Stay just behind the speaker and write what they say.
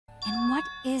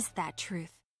is that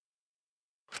truth?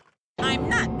 I'm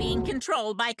not being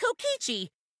controlled by Kokichi,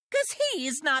 because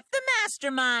he's not the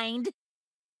mastermind.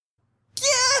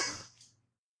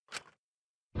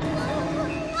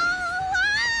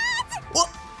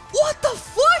 What the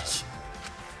fuck?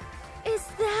 Is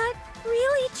that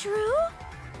really true?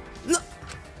 No.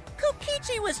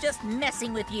 Kokichi was just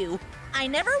messing with you. I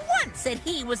never once said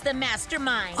he was the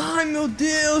mastermind. Ai, meu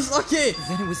Deus, ok.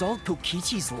 Then it was all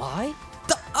Kokichi's lie?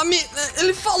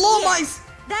 Ele falou, Yes, mas...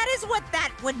 that is what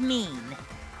that would mean.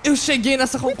 Eu cheguei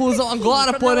nessa conclusão With the key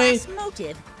agora, from the porém... last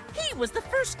motive, he was the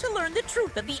first to learn the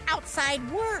truth of the outside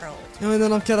world. Eu ainda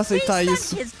não quero aceitar Based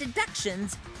isso. on his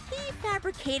deductions, he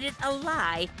fabricated a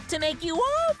lie to make you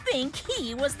all think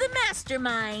he was the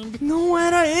mastermind. Não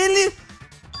era ele?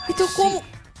 Então como...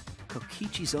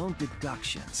 Kokichi's own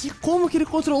deductions. E como que ele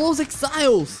controlou os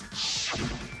Exiles?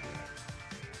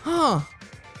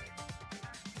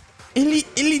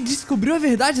 Ele descobriu a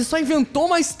verdade e só inventou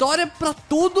uma história pra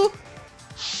tudo?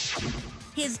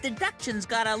 His deductions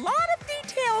got a lot of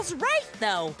details right,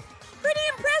 though. Pretty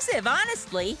impressive,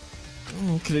 honestly. Eu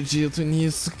não acredito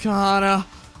nisso, cara.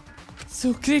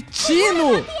 Seu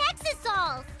cretino! The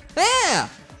Exosols! É!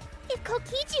 If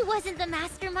Kokichi wasn't the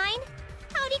mastermind,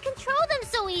 how'd he control them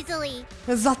so easily?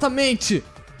 Exatamente!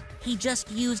 He just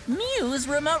used Mew's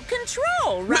remote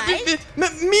control, right?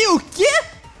 Mew, o quê?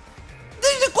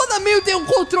 Desde quando a Mew tem um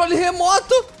controle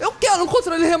remoto? Eu quero um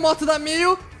controle remoto da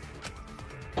Mew!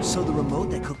 So the remote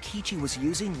that Kokichi was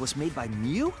using was made by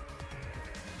Mew?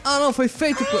 Ah, não, foi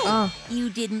feito por... You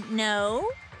didn't know?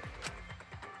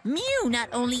 Mew not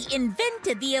only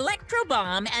invented the electro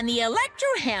bomb and the electro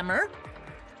hammer,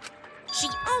 she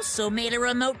also made a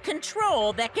remote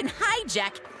control that can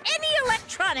hijack any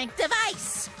electronic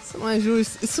device. Isso não é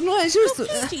justo. Isso não é justo.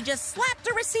 Kokichi just slapped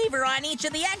a receiver on each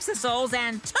of the Exosouls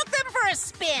and took them for a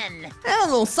spin. Eu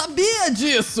não sabia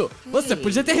disso. Você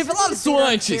podia ter revelado isso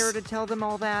antes. To tell them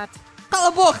all that? Cala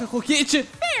a boca, Kokichi.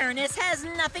 Fairness has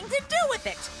nothing to do with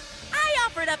it. I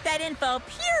offered up that info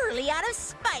purely out of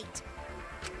spite.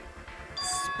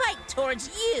 Spite towards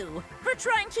you for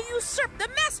trying to usurp the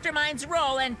mastermind's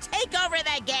role and take over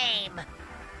the game.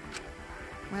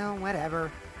 Well,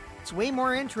 whatever. It's way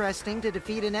more interesting to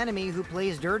defeat an enemy who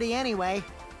plays dirty anyway.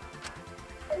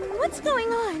 What's going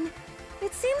on?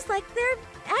 It seems like they're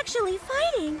actually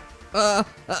fighting.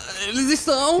 Eles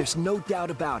estão... There's no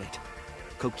doubt about it.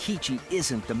 Kokichi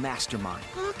isn't the mastermind.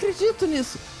 Eu não acredito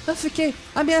nisso. Eu fiquei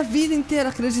a minha vida inteira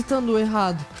acreditando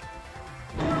errado.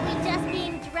 Were we just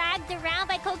being dragged around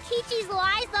by Kokichi's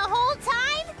lies the whole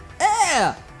time?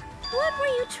 É! What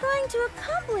were you trying to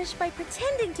accomplish by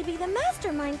pretending to be the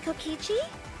mastermind, Kokichi?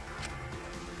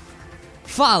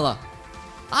 Fala!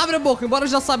 Abre a boca, embora eu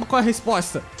já saiba qual é a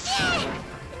resposta.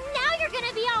 Now you're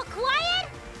gonna be all quiet?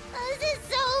 This is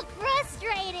so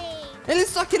frustrating. Eles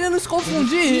só querendo nos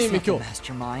confundir, He's not the Himiko.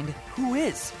 mastermind. Who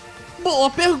is? Boa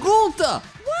pergunta!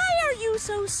 Why are you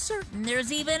so certain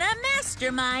there's even a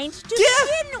mastermind to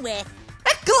 ¿Qué? begin with?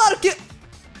 É claro que...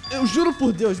 Eu juro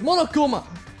por Deus, Monokuma...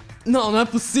 Não é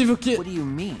possível que... What do you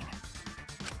mean?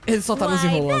 Ele só tá nos Why,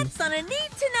 enrolando. that's on a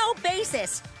need-to-know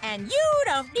basis, and you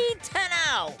don't need to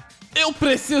know. Eu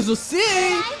preciso sim!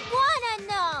 I wanna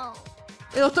know.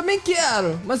 Eu também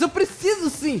quero, mas eu preciso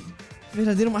sim! O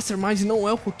verdadeiro Mastermind não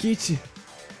é o Kokichi.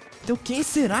 Então quem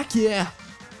será que é?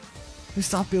 Eu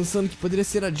estava pensando que poderia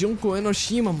ser a Junko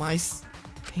Enoshima, mas...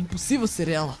 é impossível ser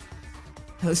ela.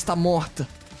 Ela está morta.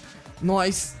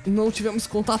 Nós não tivemos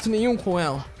contato nenhum com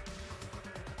ela.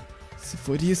 Se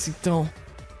for isso, então...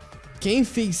 quem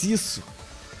fez isso?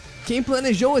 Quem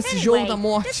planejou esse jogo da This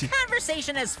morte?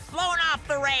 conversation has flown off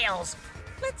the rails.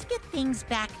 Let's get things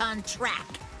back on track.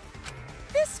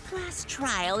 This class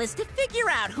trial is to figure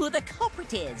out who the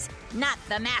culprit is, not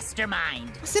the mastermind.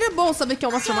 Seria bom saber quem é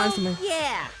o Mastermind So, também.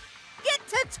 yeah, get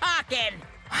to talking.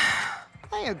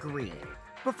 I agree.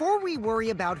 Before we worry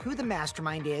about who the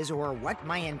mastermind is or what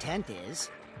my intent is,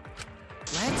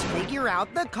 let's figure out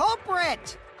the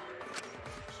culprit!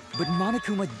 But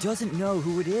Monokuma doesn't know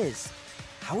who it is.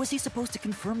 How is he supposed to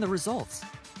confirm the results?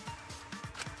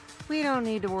 We don't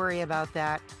need to worry about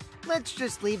that. Let's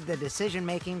just leave the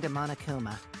decision-making to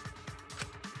Monokuma.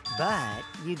 But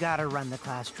you gotta run the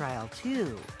class trial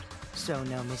too, so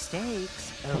no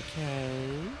mistakes,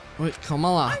 okay? Oi, calma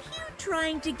lá. Are you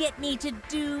trying to get me to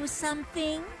do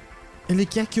something? Ele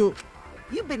quer que eu...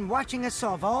 You've been watching us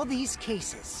solve all these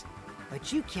cases,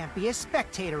 but you can't be a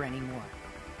spectator anymore.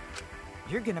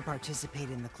 You're gonna participate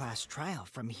in the class trial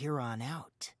from here on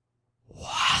out.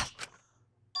 What?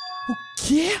 O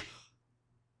quê?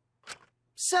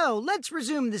 So, let's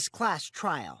resume this class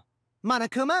trial.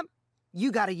 Monokuma,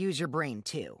 you gotta use your brain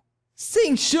too.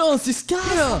 Sem chances, This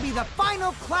will cara! be the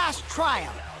final class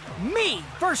trial. Me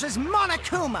versus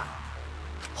Monokuma.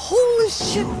 Holy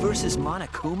shit! You versus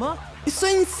Monokuma? Isso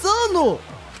é insano!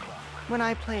 When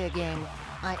I play a game,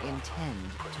 I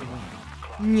intend to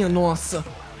win. Minha nossa.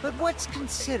 But what's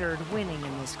considered winning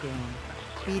in this game?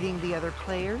 Beating the other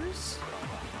players?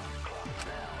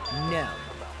 No.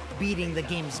 Beating the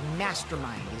game's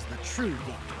mastermind is the true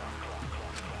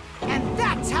victory. And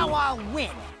that's how I'll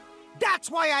win!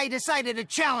 That's why I decided to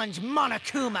challenge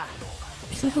Monokuma!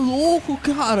 Ele é louco,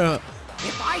 cara!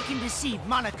 If I can deceive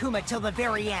Monokuma till the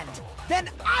very end, then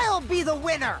I'll be the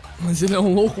winner! Mas ele é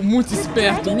um louco muito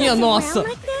esperto, minha nossa!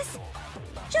 Like this?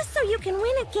 Just so you can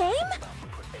win a game?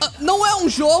 Não é um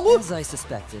jogo? As I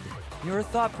suspected, your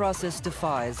thought process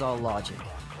defies all logic.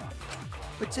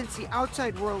 But since the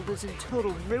outside world is in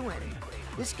total ruin,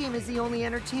 this game is the only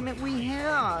entertainment we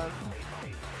have.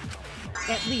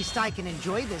 At least I can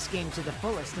enjoy this game to the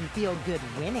fullest and feel good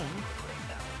winning.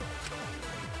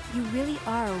 You really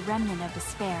are a remnant of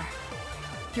despair.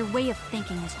 Your way of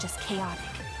thinking is just chaotic.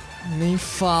 Nem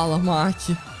fala,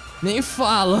 Maki. Nem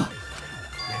fala.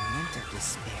 Remnant of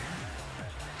despair?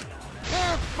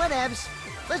 Whatevs.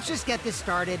 Let's just get this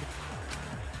started.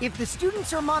 If the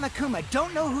students or Monokuma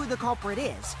don't know who the culprit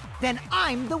is, then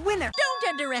I'm the winner. Don't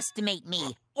underestimate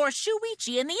me, or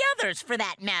Shuichi and the others, for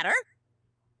that matter.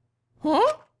 Hã?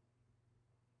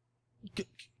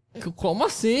 Como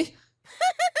assim?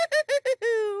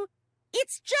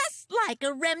 It's just like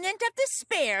a remnant of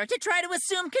despair to try to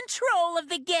assume control of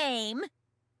the game.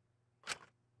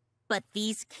 But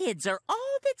these kids are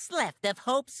all that's left of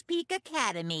Hope's Peak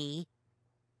Academy.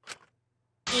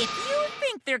 If you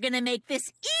think they're gonna make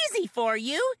this easy for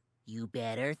you, you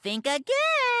better think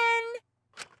again.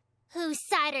 Whose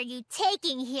side are you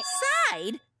taking here?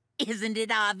 Side? Isn't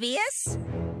it obvious?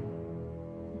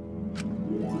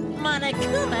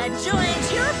 Monokuma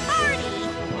joins your party!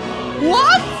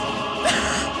 What?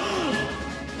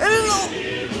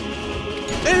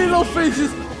 Ele não fez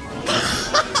isso.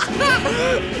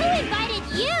 Who invited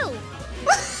you?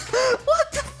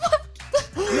 What the fuck?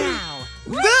 Now,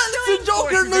 Dane-se,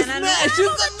 Joker no Smash! Isso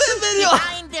é bem melhor!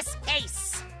 behind this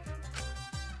pace!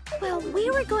 Well,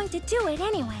 we were going to do it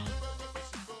anyway.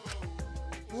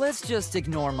 Let's just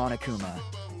ignore Monokuma.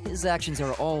 His actions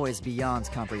are always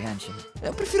beyond comprehension.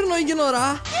 Eu prefiro não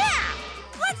ignorar. Yeah!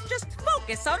 Let's just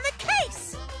focus on the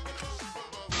case!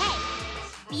 Hey,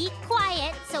 be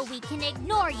quiet so we can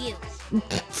ignore you.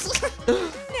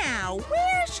 Now,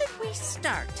 where should we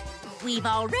start? We've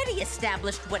already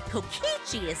established what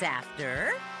Kokichi is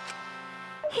after.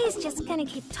 He's just gonna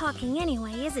keep talking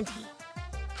anyway, isn't he?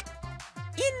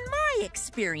 In my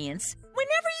experience,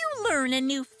 whenever you learn a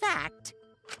new fact,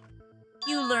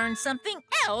 you learn something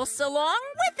else along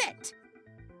with it.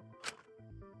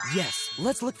 Yes,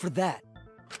 let's look for that.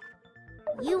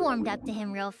 You warmed up to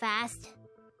him real fast.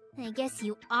 I guess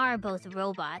you are both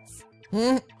robots.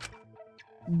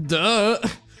 Duh.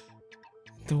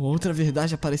 Então outra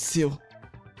verdade apareceu.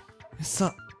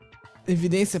 Essa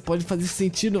evidência pode fazer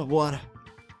sentido agora.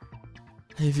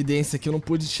 A evidência que eu não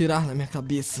pude tirar na minha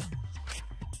cabeça.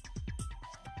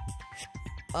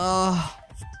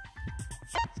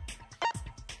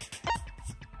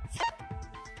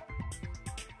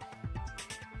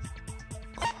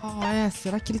 Qual é?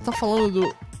 Será que ele tá falando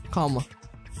do... Calma.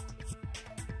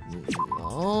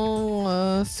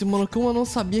 Não, se Monokuma não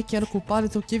sabia quem era o culpado,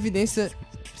 então que evidência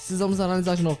precisamos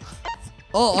analisar de novo?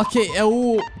 Oh, ok, é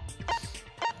o...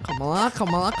 Calma lá,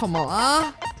 calma lá, calma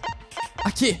lá.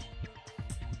 Aqui.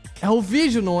 É o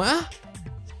vídeo, não é?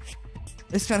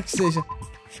 Eu espero que seja.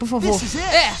 Por favor.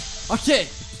 É! Ok.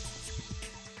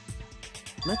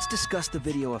 Let's discuss the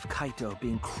video of Kaito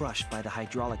being crushed by the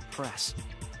hydraulic press.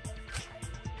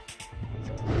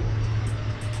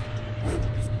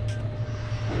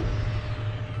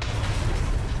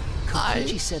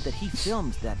 Kokichi said that he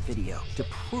filmed that video to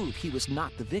prove he was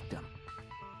not the victim.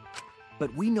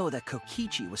 But we know that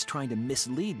Kokichi was trying to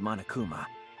mislead Monokuma.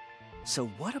 So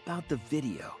what about the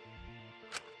video?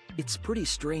 It's pretty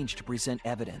strange to present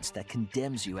evidence that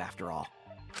condemns you after all.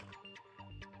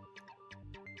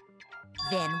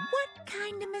 Then what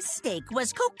kind of mistake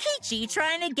was Kokichi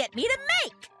trying to get me to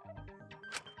make?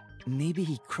 Maybe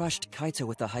he crushed Kaito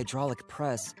with a hydraulic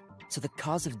press, so the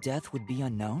cause of death would be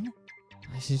unknown?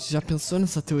 A gente já pensou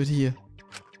nessa teoria.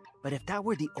 But if that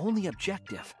were the only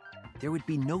objective, there would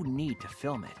be no need to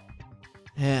film it.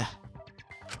 É.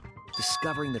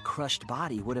 Discovering the crushed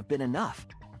body would have been enough.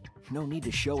 No need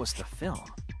to show us the film.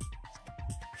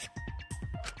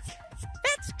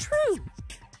 That's true.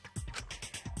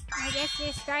 I guess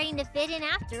you're starting to fit in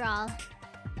after all.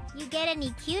 You get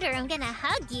any cuter, I'm gonna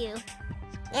hug you.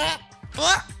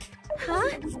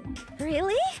 Huh?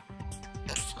 Really?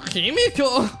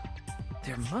 Himiko!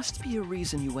 There must be a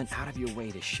reason you went out of your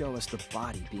way to show us the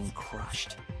body being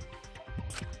crushed.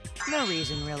 No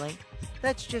reason, really.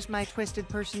 That's just my twisted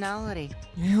personality.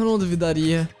 Eu não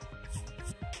duvidaria.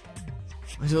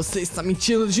 Mas você está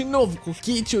mentindo de novo,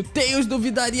 Kokichi. O Tails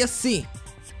duvidaria sim.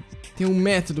 Tem um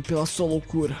método pela sua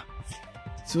loucura.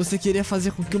 Se você queria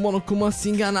fazer com que o Monokuma se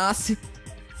enganasse,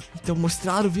 então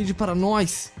mostrar o vídeo para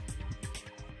nós.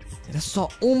 Era só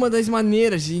uma das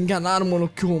maneiras de enganar o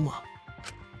Monokuma.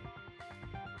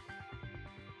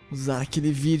 Usar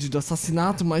aquele vídeo do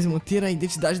assassinato, mas manter a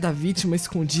identidade da vítima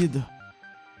escondida.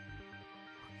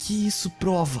 O que isso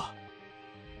prova?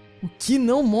 O que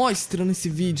não mostra nesse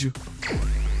vídeo?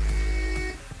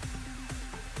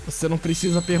 Você não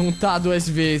precisa perguntar 2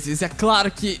 vezes. É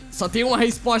claro que só tem uma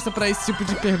resposta para esse tipo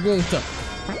de pergunta.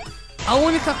 A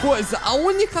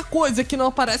única coisa que não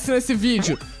aparece nesse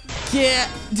vídeo, que é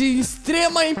de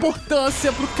extrema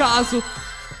importância pro caso,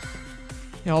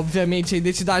 é obviamente a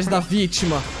identidade da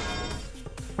vítima.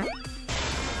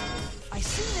 I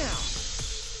see now.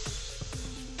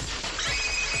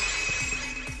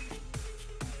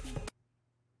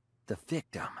 The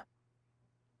victim.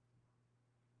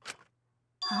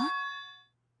 Hã?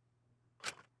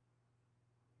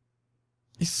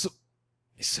 Isso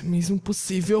é mesmo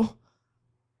possível?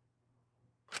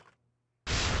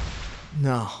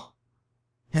 Não.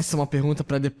 Essa é uma pergunta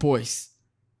pra depois.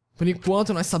 Por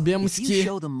enquanto, nós sabemos If you que...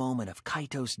 show the moment of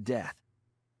Kaito's death,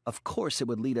 of course it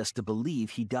would lead us to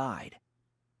believe he died.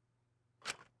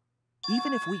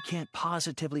 Even if we can't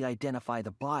positively identify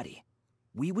the body,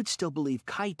 we would still believe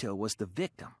Kaito was the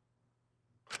victim.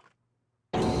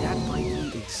 And that might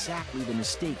be exactly the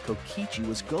mistake Kokichi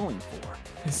was going for.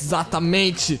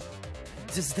 Exatamente.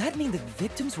 Does that mean the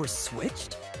victims were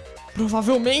switched?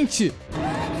 Provavelmente.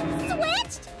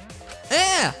 Switched?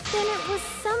 É. Then it was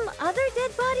some other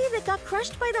dead body that got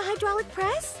crushed by the hydraulic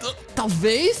press?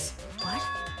 Talvez? What?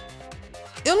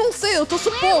 Eu não sei, eu tô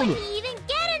Where supondo. would we even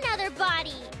get another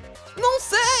body? Não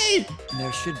sei.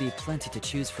 There should be plenty to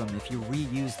choose from if you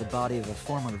reuse the body of a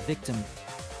former victim.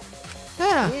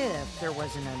 É. If there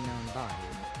was an unknown body,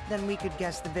 then we could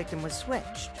guess the victim was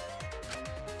switched.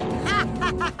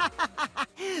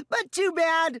 But too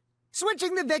bad!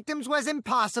 Switching the victims was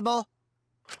impossible.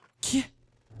 Que?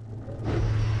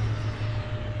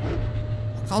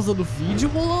 Por causa do vídeo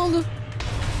rolando?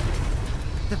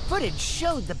 The footage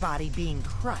showed the body being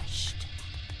crushed.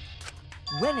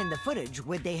 When in the footage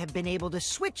would they have been able to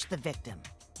switch the victim?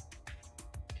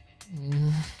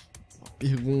 Boa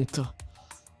pergunta.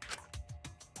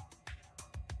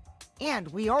 And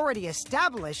we already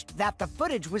established that the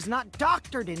footage was not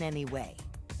doctored in any way.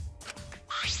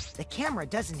 The camera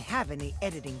doesn't have any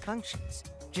editing functions.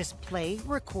 Just play,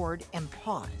 record, and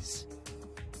pause.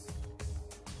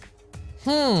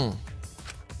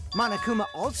 Monokuma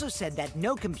also said that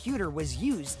no computer was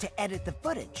used to edit the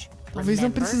footage. Talvez não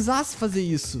Remember? precisasse fazer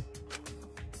isso.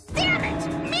 Damn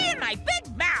it! Me and my big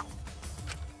mouth!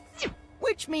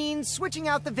 Which means switching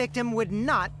out the victim would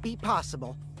not be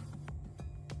possible.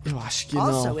 Eu acho que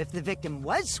Also, não. if the victim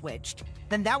was switched,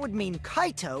 then that would mean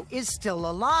Kaito is still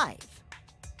alive.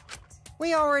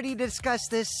 We already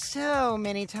discussed this so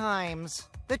many times.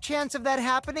 The chance of that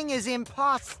happening is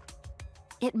impossible.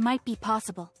 It might be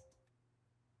possible.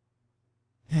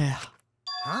 É.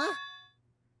 Huh?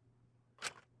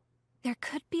 There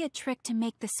could be a trick to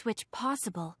make the switch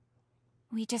possible.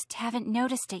 We just haven't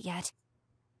noticed it yet.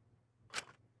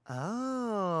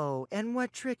 Oh, and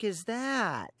what trick is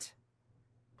that?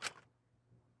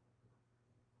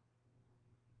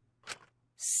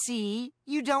 See,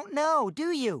 you don't know,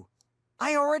 do you?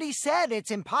 I already said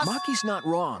it's impossible. Maki's not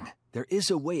wrong. There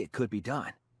is a way it could be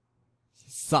done.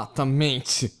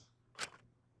 Exatamente.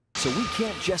 So we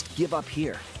can't just give up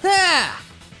here. É!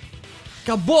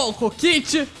 Acabou o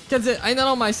Kokichi. Quer dizer, ainda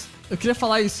não, mas eu queria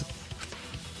falar isso.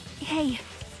 Hey,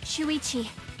 Shuichi.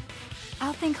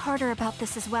 I'll think harder about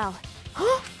this as well.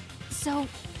 So,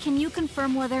 can you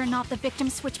confirm whether or not the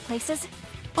victims switch places?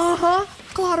 Aham,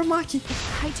 claro, Maki.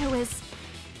 If Kaito is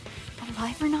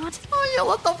alive or not? Ai,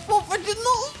 ela tá fofa de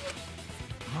novo.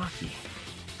 Maki.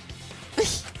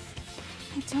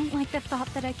 I don't like the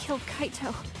thought that I killed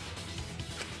Kaito.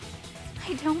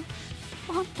 I don't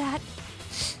want that.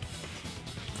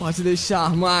 Pode deixar,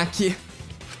 Maki.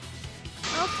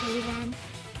 Okay then.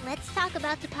 Let's talk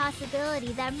about the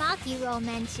possibility that Makiro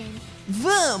mentioned.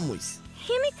 Vamos!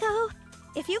 Himiko,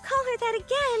 if you call her that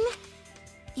again...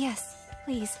 Yes,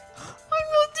 please. Ai,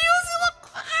 meu Deus, ela...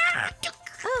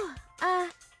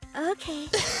 Okay.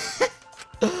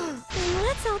 Then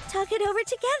let's all talk it over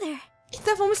together.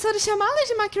 Então vamos todos chamá-la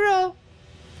de Makiro.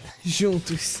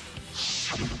 juntos.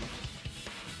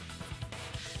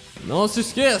 Não se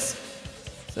esqueça,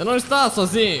 você não está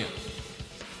sozinho.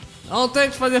 Não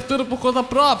tente fazer tudo por conta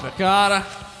própria, cara.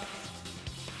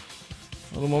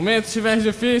 Quando o momento estiver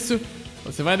difícil,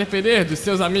 você vai depender dos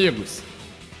seus amigos.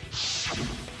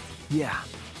 Yeah,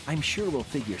 I'm sure we'll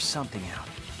figure something out.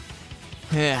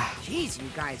 É. Jeez, you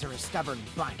guys are a stubborn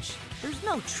bunch. There's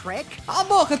no trick. Cala a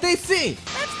boca, tem sim!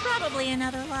 That's probably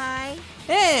another lie.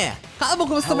 É! Cala a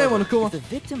boca você também, mano. However, if the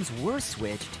victims were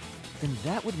switched, then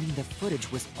that would mean the footage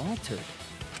was altered.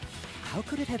 How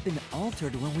could it have been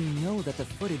altered when we know that the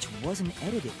footage wasn't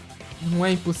edited? Não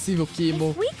é impossível,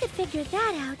 Kibo. If we could figure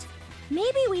that out,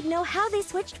 maybe we'd know how they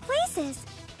switched places.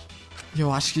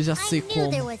 Eu acho que já sei I knew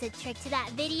there como. was a trick to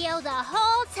that video the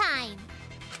whole time.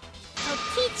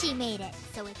 Kokichi made it,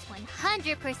 so it's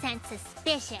 100%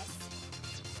 suspicious.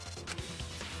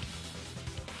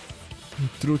 Um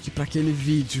truque pra aquele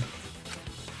vídeo.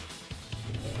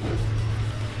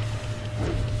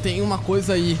 Tem uma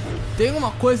coisa aí. Tem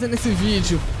uma coisa nesse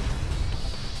vídeo.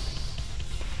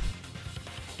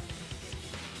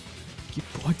 Que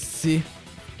pode ser.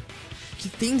 Que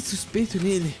tem suspeito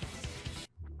nele.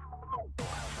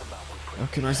 É o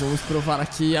que nós vamos provar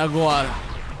aqui agora.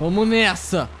 Vamos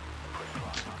nessa.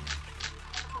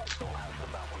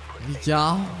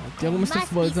 Legal. Tem algumas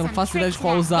transformações, eu não faço ideia de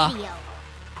qual usar.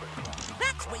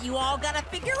 That's what you all gotta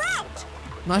figure out.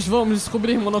 Nós vamos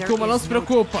descobrir, Monokuma, não se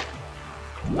preocupa.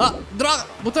 Ah, droga,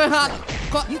 botão errado.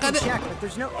 Cadê?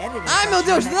 Ai, meu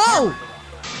Deus, não!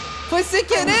 Foi sem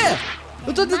querer!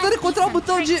 Eu tô tentando encontrar o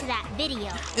botão de...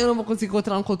 Eu não vou conseguir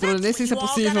encontrar no controle, nem sei se é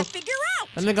possível.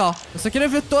 É legal. Eu só queria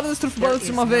ver todas as truth bullets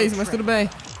de uma vez, mas tudo bem.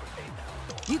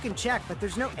 You can check, but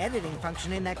there's no editing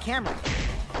function in that camera.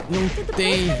 Não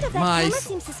tem mais.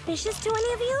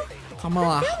 Calma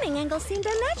lá.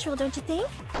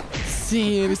 Sim,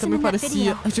 ele também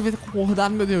parecia. Eu devia ter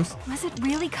concordado, meu Deus. Was it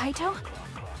really Kaito?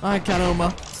 Ai,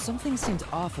 caramba. Something seemed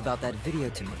off about that video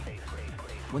to me.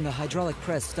 When the hydraulic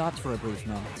press stopped for a brief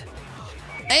moment.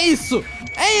 É isso!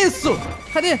 É isso!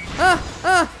 Cadê?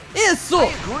 Isso!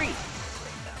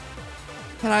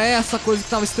 Era essa coisa que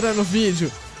tava estranha no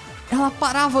vídeo. Ela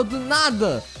parava do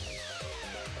nada.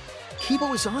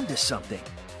 Kibo is onto something.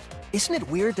 Isn't it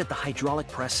weird that the hydraulic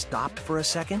press stopped for a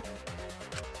second?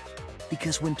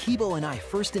 Because when Kibo and I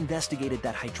first investigated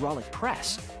that hydraulic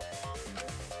press...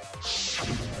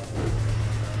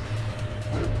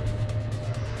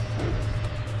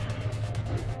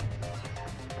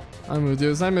 Ai meu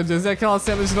Deus, é aquela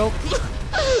cena de novo.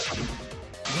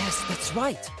 Yes, that's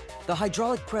right. The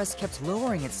hydraulic press kept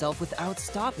lowering itself without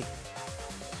stopping.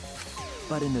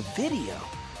 But in the video...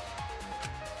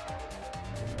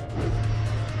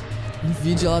 No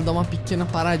vídeo ela dá uma pequena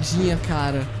paradinha,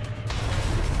 cara.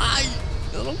 Ai,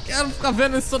 eu não quero ficar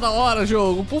vendo isso toda hora,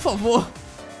 jogo, por favor.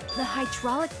 The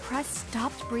hydraulic press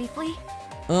stopped briefly?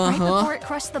 Right before it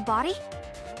crushed the body?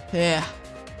 É.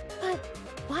 But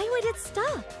why would it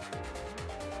stop?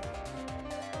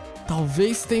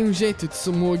 Talvez tenha um jeito,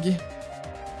 Tsumugi.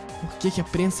 Por que a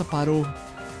prensa parou?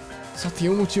 Só tem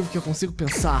um motivo que eu consigo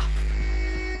pensar.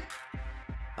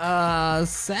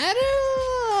 Sério?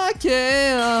 Ok.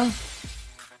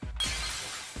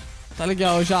 Tá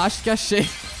legal, eu já acho que achei.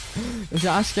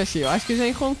 Eu acho que eu já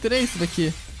encontrei isso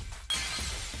daqui.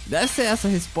 Deve ser essa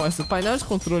a resposta. O painel de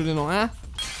controle, não é?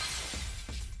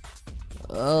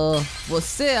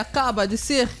 Você acaba de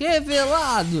ser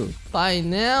revelado.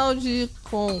 Painel de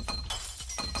controle.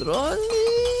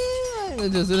 Ai, meu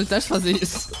Deus, eu detesto fazer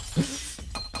isso.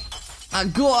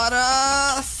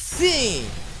 Agora sim.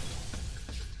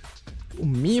 O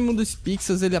mínimo dos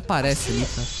pixels ele aparece ali,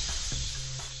 tá?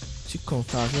 Te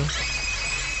contar, viu?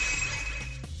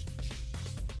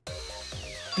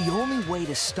 The only way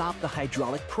to stop the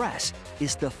hydraulic press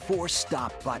is the force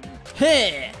stop button.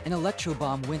 Hey! An electro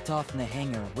bomb went off in the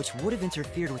hangar, which would have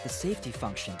interfered with the safety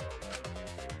function.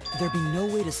 There'd be no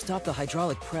way to stop the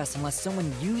hydraulic press unless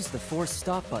someone used the force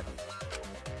stop button.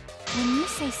 When you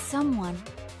say someone,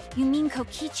 you mean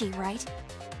Kokichi, right?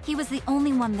 He was the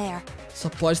only one there. Só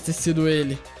pode ter sido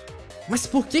ele. Mas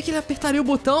por que ele apertaria o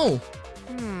botão?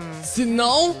 Se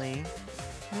não...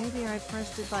 Maybe I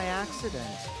pressed it by accident.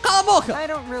 Cala a boca! I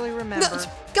don't really remember.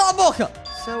 Cala a boca!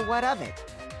 So what of it?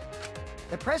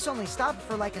 The press only stopped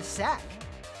for like a sec.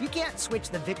 You can't switch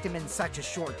the victim in such a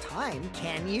short time,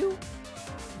 can you?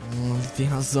 Ele tem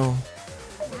razão.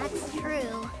 That's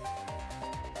true.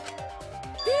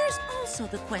 There's also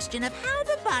the question of how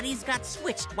the bodies got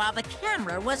switched while the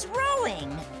camera was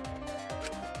rolling.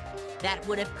 That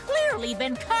would have clearly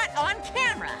been caught on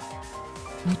camera.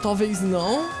 Ou talvez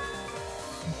não.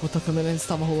 Enquanto a câmera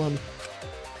estava rolando.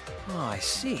 Oh, I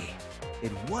see.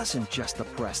 it wasn't just the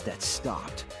press that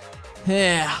stopped.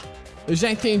 É, eu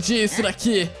já entendi isso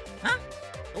daqui. Huh?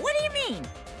 What do you mean?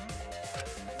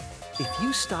 If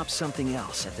you stop something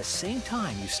else at the same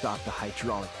time you stop the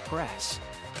hydraulic press.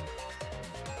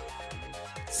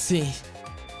 Sim,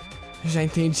 eu já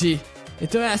entendi.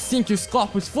 Então é assim que os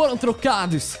corpos foram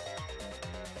trocados.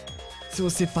 Se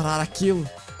você parar aquilo,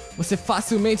 você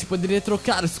facilmente poderia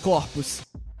trocar os corpos.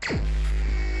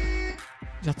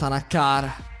 Já tá na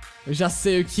cara. Eu já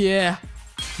sei o que é.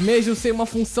 Mesmo sem uma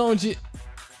função de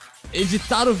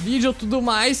editar o vídeo ou tudo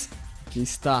mais. Aqui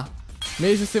está.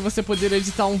 Mesmo sem você poder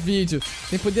editar um vídeo,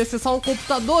 sem poder acessar um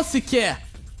computador sequer.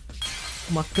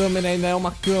 Uma câmera ainda é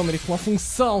uma câmera e com uma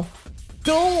função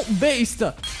tão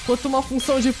besta quanto uma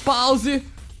função de pause,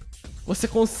 você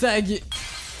consegue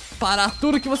parar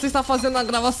tudo que você está fazendo na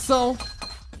gravação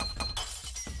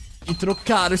e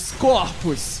trocar os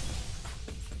corpos.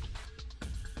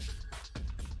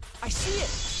 I see it!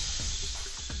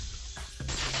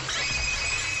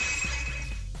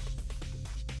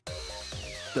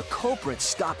 The culprit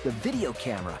stopped the video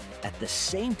camera at the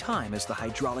same time as the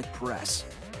hydraulic press.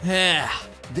 É.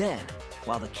 Then,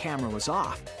 while the camera was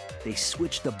off, they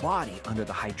switched the body under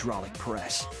the hydraulic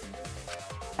press.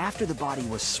 After the body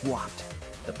was swapped,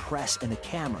 the press and the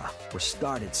camera were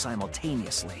started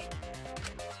simultaneously.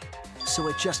 So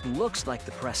it just looks like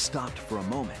the press stopped for a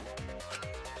moment.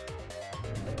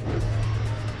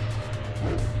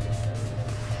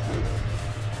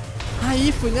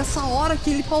 Aí, foi nessa hora que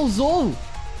ele pausou.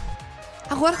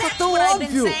 Agora tá tão What I've been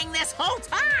óbvio. saying this whole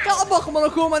time. Cala a boca,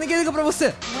 Monokuma, ninguém liga pra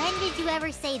você. When did you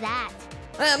ever say that?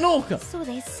 É, nunca. So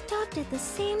they stopped at the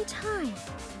same time.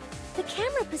 The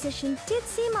camera position did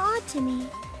seem odd to me.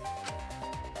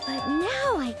 But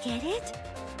now I get it.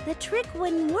 The trick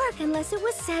wouldn't work unless it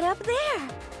was set up there.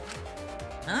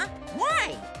 Huh?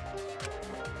 Why?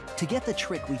 To get the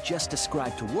trick we just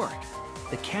described to work,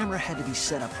 the camera had to be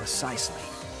set up precisely.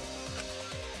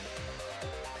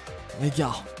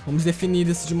 Legal, vamos definir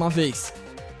isso de uma vez.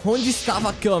 Onde estava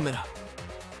a câmera?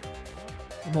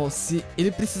 Bom, se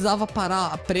ele precisava parar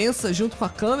a prensa junto com a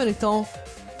câmera, então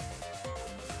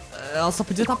ela só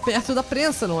podia estar perto da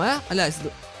prensa, não é? Aliás,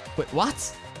 Wait, what?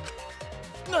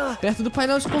 Perto do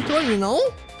painel de controle,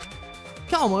 não?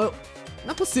 Calma,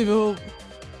 não é possível.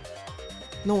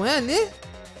 Não é ali?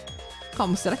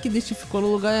 Calma, será que identificou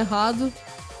no lugar errado?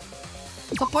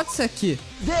 Só pode ser aqui.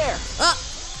 There! Ah!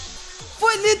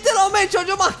 Foi literalmente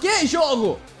onde eu marquei,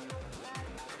 jogo!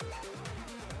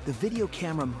 The video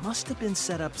camera must have been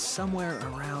set up somewhere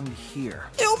around here.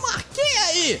 Eu marquei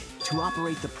aí! To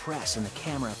operate the press and the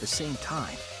camera at the same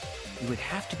time, you would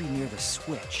have to be near the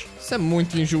switch. Isso é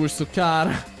muito injusto,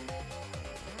 cara.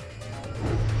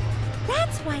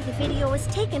 That's why the video was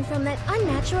taken from that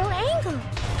unnatural angle.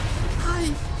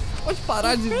 Ai, pode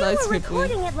parar If de they dar esse were replay.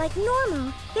 recording it like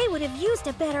normal, they would have used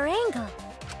a better angle.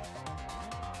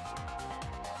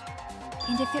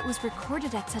 And if it was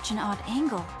recorded at such an odd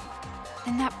angle,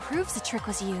 then that proves the trick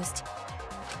was used.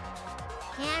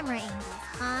 Camera angles,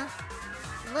 huh?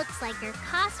 Looks like your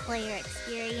cosplayer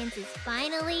experience is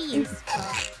finally useful.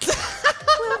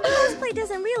 Well, cosplay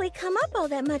doesn't really come up all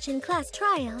that much in class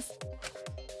trials.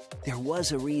 There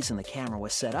was a reason the camera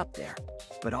was set up there,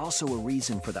 but also a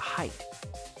reason for the height.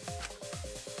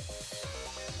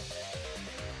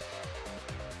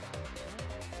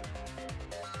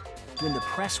 When the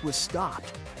press was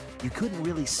stopped, you couldn't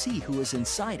really see who was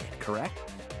inside it, correct?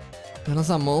 Apenas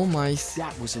a mão, mas...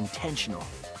 That was intentional.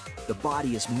 The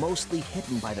body is mostly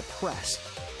hidden by the press,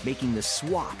 making the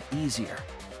swap easier.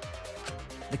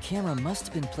 The camera must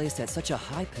have been placed at such a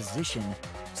high position,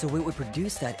 so it would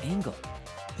produce that angle.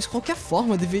 Mas de qualquer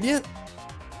forma, deveria...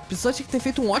 A pessoa tinha que ter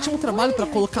feito um ótimo I trabalho pra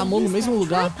wonder if colocar a they mão no used mesmo that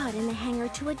lugar. tripod in the hanger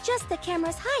to adjust the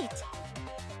camera's height.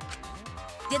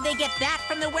 Did they get that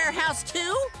from the warehouse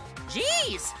too?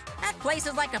 Jeez, that place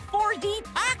is like a 4D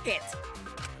pocket.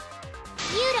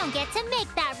 You don't get to make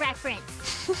that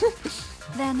reference.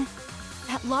 Then,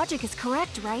 that logic is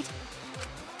correct, right?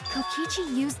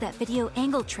 Kokichi used that video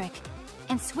angle trick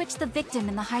and switched the victim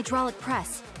in the hydraulic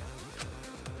press.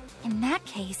 In that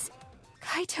case,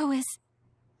 Kaito is...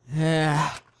 É...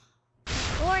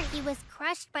 Or he was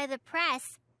crushed by the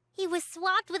press. He was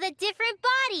swapped with a different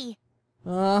body.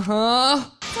 Aham...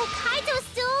 So Kaito's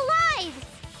still alive.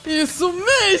 Isso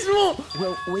mesmo!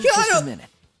 Well, wait just a minute.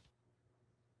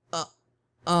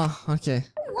 Ok.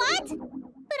 What?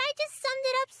 But I just summed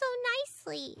it up so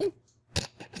nicely.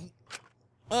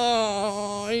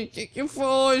 Ai, que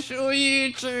foi,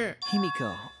 Shuichi?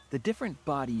 Himiko, the different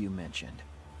body you mentioned,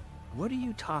 what are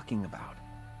you talking about?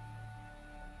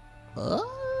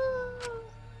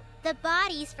 The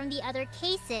bodies from the other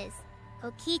cases.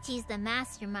 Kokichi's the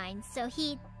mastermind, so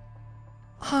he'd...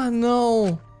 Ah,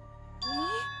 não.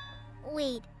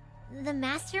 Wait, the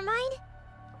mastermind?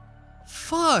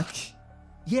 Fuck.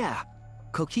 Yeah,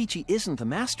 Kokichi isn't the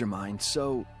mastermind,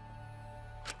 so...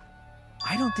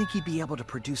 I don't think he'd be able to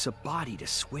produce a body to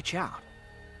switch out.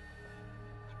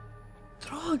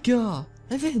 Droga,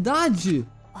 é verdade.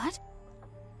 What?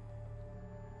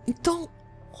 Então,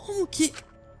 como que...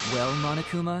 Well,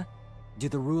 Monokuma, do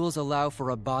the rules allow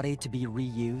for a body to be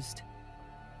reused?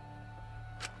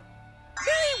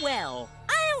 Very well.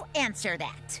 I'll answer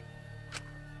that.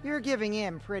 You're giving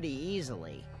in pretty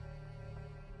easily.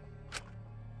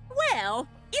 Well,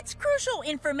 it's crucial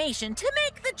information to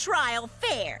make the trial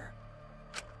fair.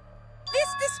 This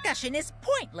discussion is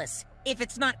pointless if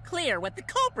it's not clear what the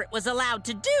culprit was allowed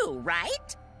to do,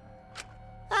 right?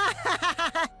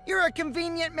 You're a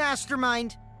convenient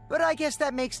mastermind, but I guess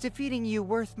that makes defeating you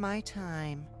worth my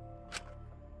time.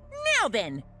 Now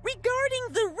then,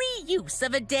 regarding the reuse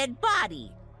of a dead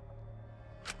body.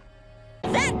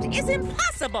 That is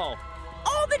impossible!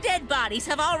 All the dead bodies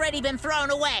have already been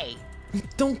thrown away.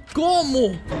 Então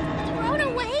como? Thrown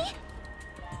away?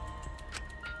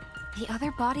 The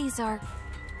other bodies are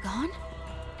gone?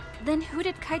 Then who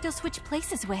did Kaito switch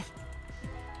places with?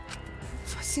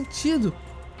 Faz sentido.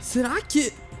 Será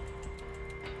que...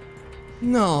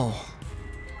 Não.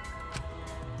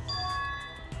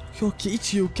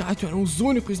 Kokichi e o Kaito eram os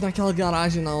únicos naquela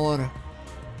garagem na hora.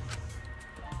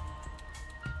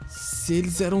 Se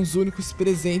eles eram os únicos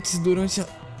presentes durante a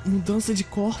mudança de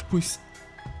corpos,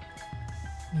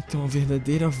 então a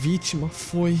verdadeira vítima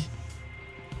foi...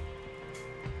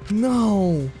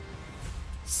 Não!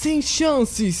 Sem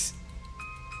chances!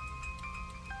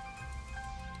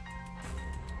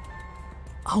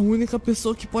 A única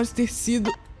pessoa que pode ter sido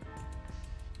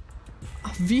a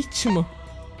vítima,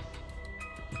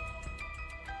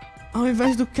 ao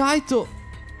invés do Kaito,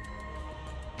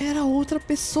 era outra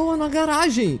pessoa na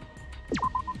garagem.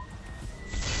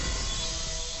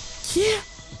 Que?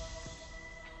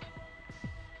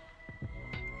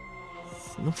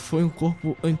 Se não foi um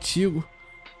corpo antigo,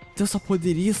 então só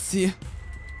poderia ser...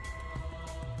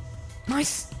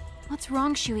 Mas... What's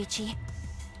wrong, Shuichi?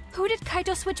 Who did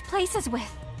Kaito switch places with?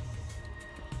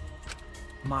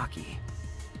 Maki,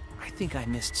 I think I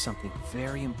missed something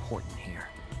very important here.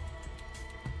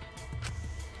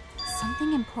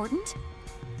 Something important?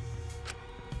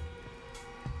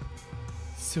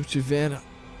 Se eu tiver a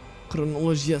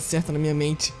cronologia certa na minha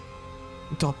mente,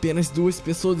 então apenas 2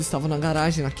 pessoas estavam na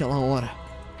garagem naquela hora.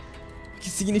 O que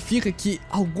significa que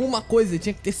alguma coisa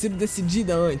tinha que ter sido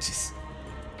decidida antes.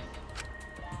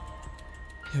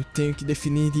 Eu tenho que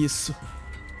definir isso.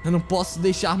 Eu não posso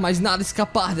deixar mais nada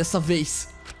escapar dessa vez.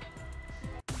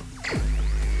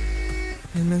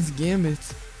 Mas Gambit...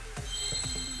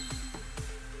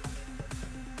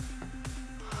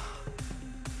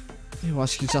 Eu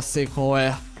acho que já sei qual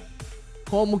é.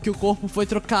 Como que o corpo foi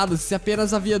trocado se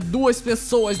apenas havia 2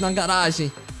 pessoas na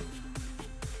garagem?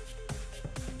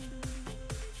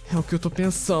 É o que eu tô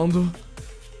pensando.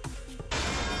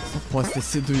 Só pode ter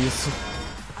sido isso.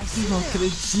 Eu não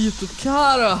acredito,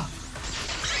 cara!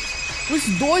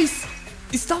 Os 2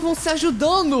 estavam se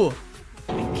ajudando!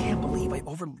 I can't believe I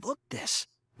overlooked this.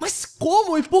 Mas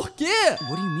como e por quê?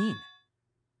 What do you mean?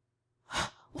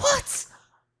 What?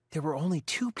 There were only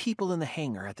 2 people in the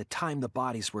hangar at the time the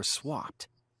bodies were swapped.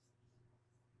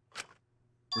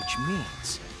 Which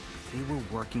means they were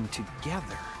working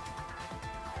together.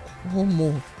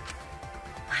 Como?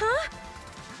 Huh?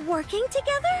 Working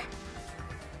together?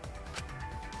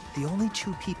 The only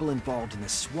 2 people involved in the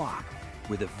swap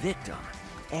were the victim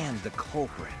and the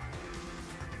culprit.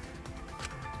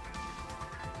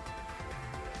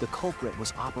 The culprit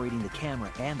was operating the camera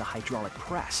and the hydraulic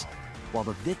press, while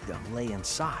the victim lay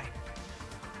inside.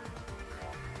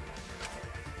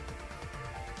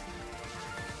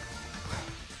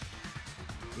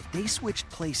 If they switched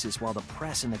places while the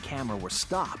press and the camera were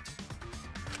stopped,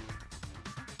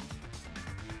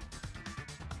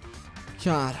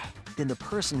 Cara, then the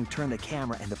person who turned the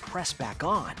camera and the press back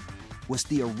on was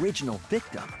the original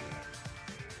victim.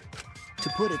 To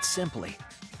put it simply,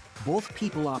 both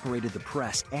people operated the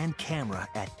press and camera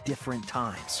at different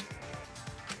times.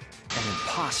 An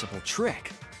impossible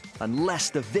trick, unless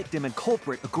the victim and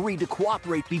culprit agreed to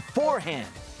cooperate beforehand.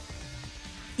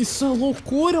 isso é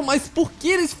loucura, mas por que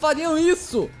eles fariam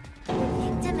isso?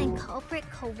 Victim and culprit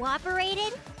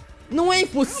cooperated? Não é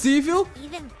impossível?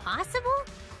 Even possible?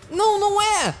 Não, não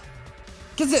é!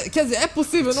 Quer dizer, é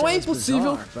possível, não é Sounds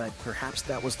impossível. bizarre, but perhaps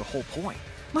that was the whole point.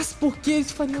 Mas por que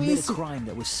eles fariam Commit a isso? crime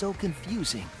that was so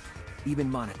confusing, even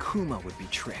Monokuma would be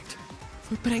tricked.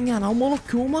 Foi pra enganar o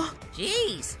Monokuma?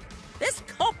 Jeez, this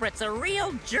culprit's a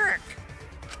real jerk.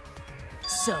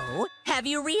 So, have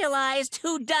you realized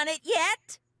who done it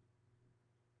yet?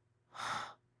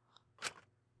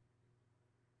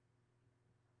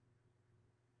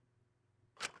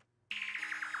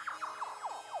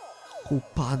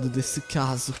 Culpado desse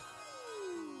caso.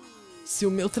 Se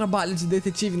o meu trabalho de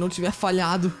detetive não tiver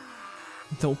falhado,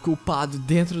 então o culpado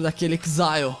dentro daquele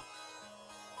exile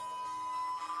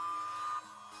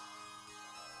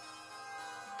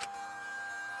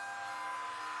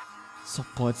só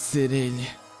pode ser ele.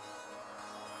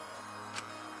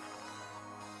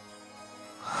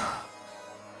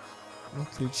 Não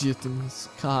acredito nisso,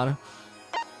 cara.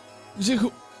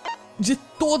 Digo, de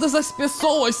todas as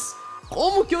pessoas,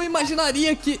 como que eu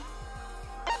imaginaria que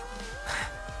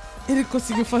ele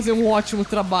conseguiu fazer um ótimo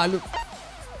trabalho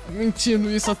mentindo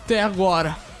isso até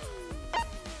agora?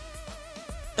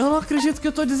 Eu não acredito que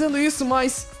eu tô dizendo isso,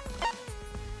 mas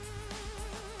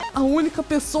a única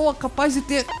pessoa capaz de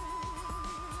ter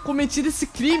cometido esse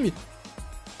crime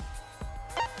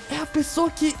é a pessoa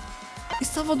que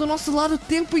estava do nosso lado o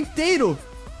tempo inteiro,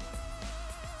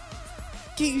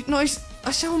 que nós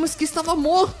achávamos que estava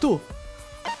morto.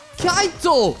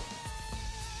 Kaito!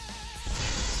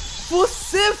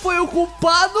 Você foi o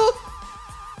culpado?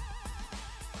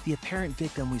 The apparent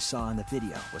victim we saw in the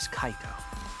video was Kaito,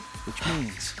 which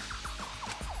means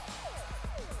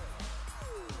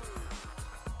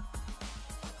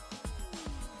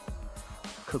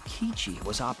Kokichi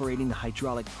was operating the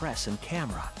hydraulic press and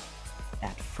camera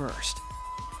at first.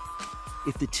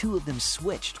 If the two of them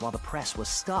switched while the press was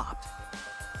stopped,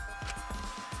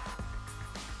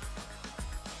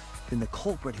 then the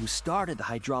culprit who started the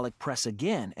hydraulic press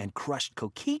again and crushed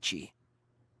Kokichi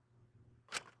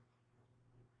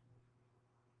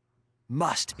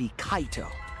must be Kaito.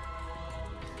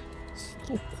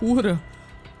 Loucura.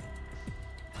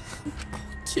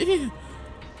 Que?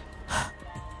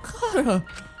 Cara.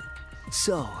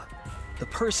 So, the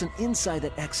person inside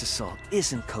that exosol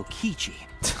isn't Kokichi.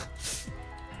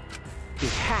 It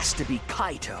has to be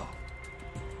Kaito.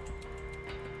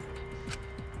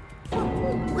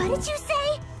 What did you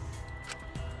say?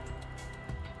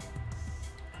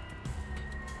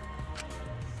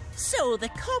 So the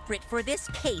culprit for this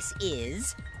case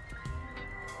is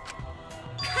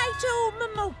Kaito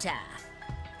Momota.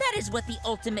 That is what the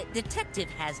ultimate detective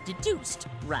has deduced,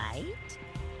 right?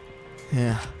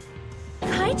 Yeah.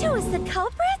 Kaito is the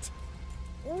culprit?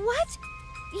 What?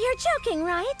 You're joking,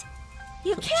 right?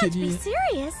 You can't be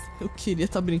serious. Eu queria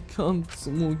estar brincando,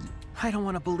 Tsumugi. I don't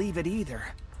want to believe it either.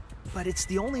 But it's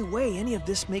the only way any of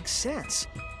this makes sense.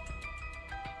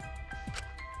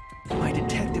 My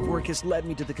detective work has led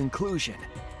me to the conclusion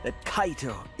that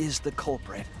Kaito is the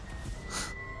culprit.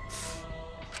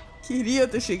 Queria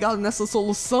ter chegado nessa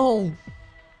solução.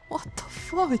 What the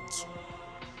fuck?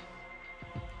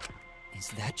 Is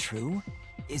that true?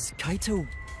 Is Kaito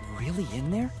really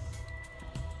in there?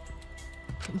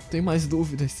 Não tem mais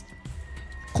dúvidas.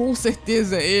 Com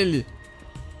certeza é ele.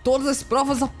 Todas as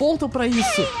provas apontam pra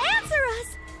isso. Hey, answer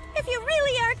us! If you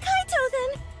really are Kaito,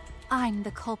 then... I'm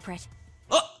the culprit.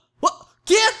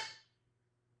 Que?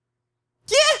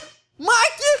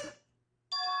 Mike?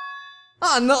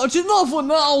 Ah, não, de novo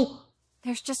não!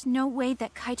 There's just no way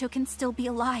that Kaito can still be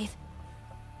alive.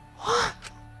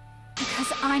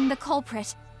 Because I'm the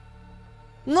culprit.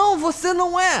 Não, você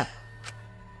não é!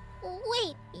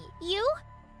 Wait, you?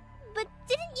 But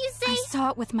didn't you say... I saw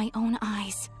it with my own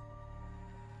eyes.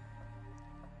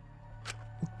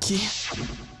 O quê?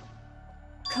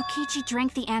 Kokichi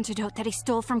drank the antidote that he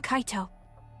stole from Kaito.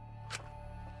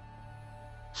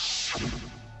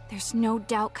 There's no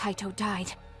doubt Kaito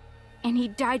died. And he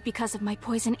died because of my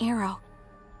poison arrow.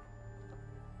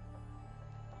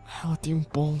 Ela tem um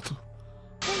ponto.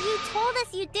 But you told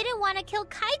us you didn't want to kill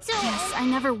Kaito. Yes, I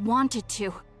never wanted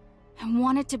to. I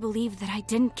wanted to believe that I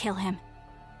didn't kill him.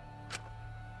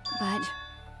 But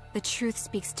the truth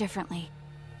speaks differently.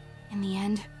 In the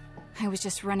end, I was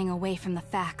just running away from the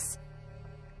facts.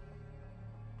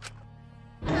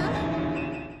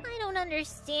 I don't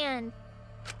understand.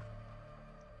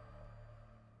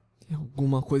 Tem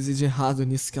alguma coisa de errado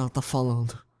nisso que ela tá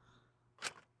falando.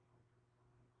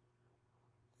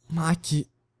 Maki,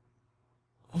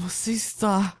 você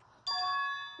está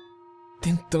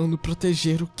tentando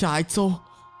proteger o Kaito?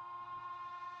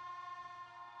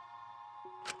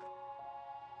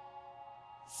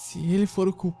 Se ele for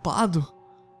o culpado,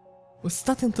 você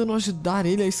está tentando ajudar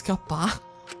ele a escapar?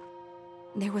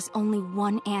 There was only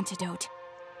one antidote,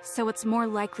 so it's more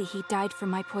likely he died from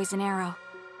my poison arrow.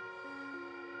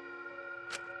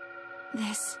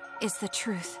 This is the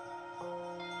truth.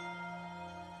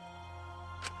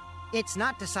 It's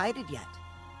not decided yet.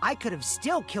 I could have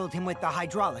still killed him with the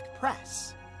hydraulic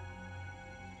press.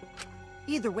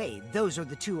 Either way, those are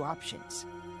the two options.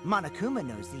 Monokuma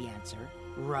knows the answer,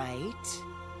 right?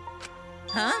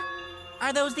 Huh?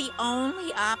 Are those the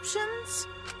only options?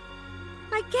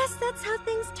 I guess that's how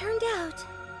things turned out.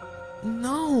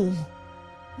 No.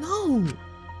 No.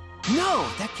 No,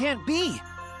 that can't be.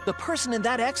 The person in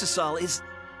that exisal is...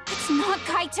 It's not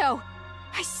Kaito!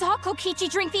 I saw Kokichi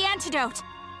drink the antidote!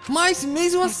 Mas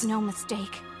mesmo There's assim... no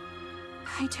mistake.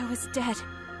 Kaito is dead.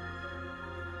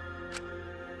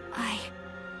 I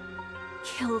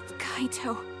killed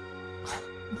Kaito.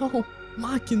 Não,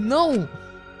 Maki, não!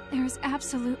 There's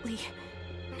absolutely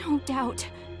no doubt.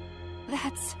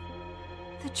 That's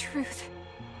the truth.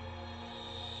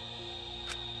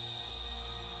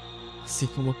 Assim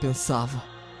como eu pensava,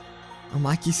 a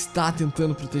Maki está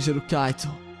tentando proteger o Kaito.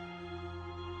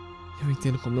 Eu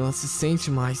entendo como ela se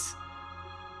sente, mas...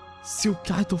 se o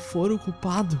Kaito for o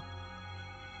culpado,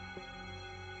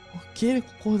 por que ele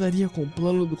concordaria com o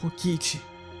plano do Kokichi?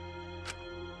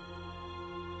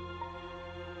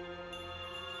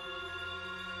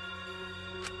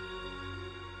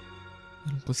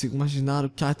 Eu não consigo imaginar o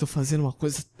Kaito fazendo uma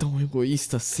coisa tão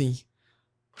egoísta assim.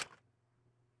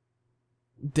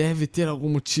 Deve ter algum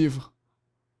motivo.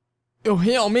 Eu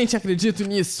realmente acredito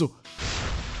nisso.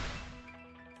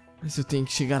 Mas eu tenho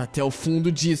que chegar até o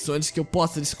fundo disso antes que eu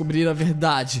possa descobrir a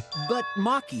verdade. But,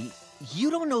 Maki,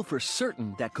 you don't know for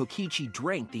certain that Kokichi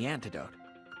drank the antidote.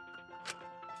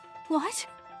 What?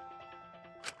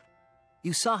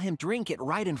 You saw him drink it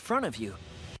right in front of you,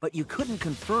 but you couldn't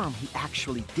confirm he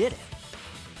actually did it.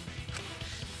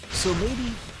 So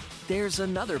maybe there's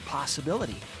another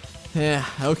possibility. É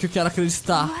o que eu quero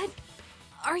acreditar. What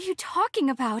are you talking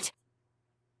about?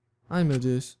 Ai, meu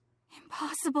Deus.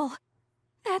 Impossible.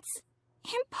 That's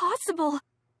impossible.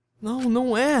 Não,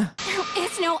 não é. There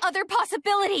is no other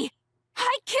possibility.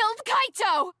 I killed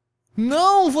Kaito.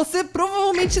 Não, você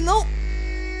provavelmente não...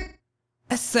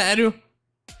 É sério.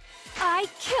 I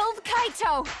killed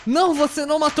Kaito. Não, você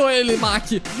não matou ele,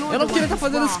 Maki. Eu não queria estar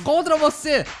fazendo isso contra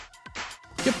você.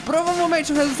 Porque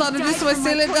provavelmente o resultado disso vai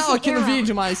ser legal aqui no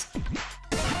vídeo, mas...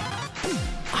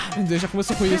 Ai, meu Deus, já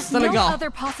começou com isso, tá legal.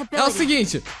 É o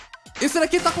seguinte, isso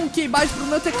daqui tá com keybind pro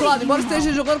meu teclado, embora eu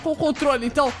esteja jogando com o controle,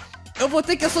 então eu vou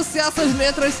ter que associar essas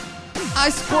letras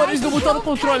às cores do botão do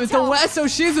controle. Então o S é o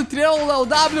X, o triângulo é o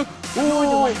W,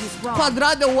 o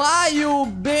quadrado é o A e o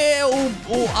B,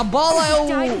 a bola é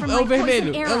o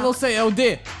vermelho. Eu não sei, é o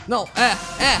D. Não,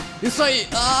 isso aí.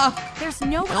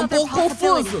 É um pouco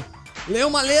confuso. Ler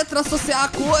uma letra, associar a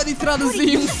cor e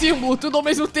traduzir um símbolo, tudo ao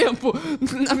mesmo tempo,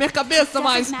 na minha cabeça,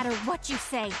 mas...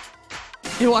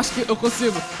 eu acho que eu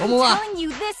consigo. Vamos lá.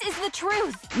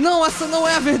 Não, essa não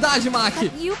é a verdade,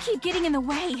 Maki.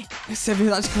 Essa é a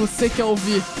verdade que você quer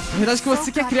ouvir. A verdade que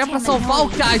você quer criar pra salvar o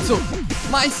Kaito.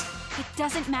 Mas...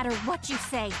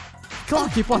 claro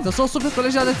que importa, eu sou super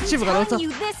colegiado detetive, garota.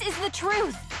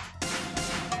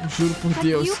 Juro por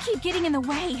Deus.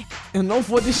 Eu não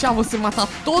vou deixar você matar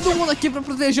todo mundo aqui pra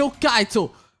proteger o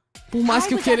Kaito. Por mais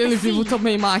que eu queira ele vivo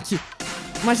também, Maki.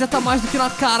 Mas já tá mais do que na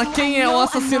cara quem é o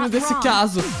assassino desse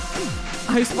caso.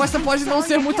 A resposta pode não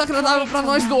ser muito agradável pra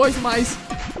nós dois, mas...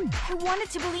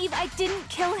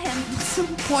 você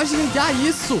não pode negar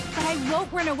isso.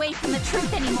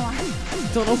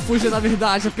 Então não fuja da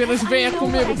verdade, apenas venha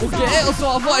comigo, porque eu sou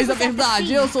a voz da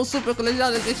verdade. Eu sou super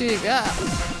colegiado detetive.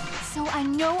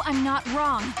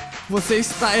 Você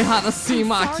está errada sim,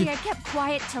 Maki.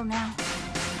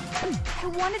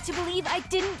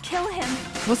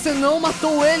 Você não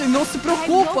matou ele, não se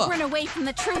preocupa.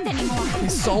 É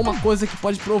só uma coisa que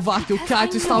pode provar que o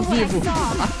Kaito está vivo.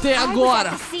 Até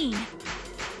agora.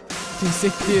 Tenho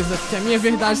certeza que a minha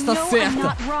verdade está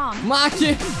certa.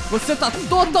 Maki, você está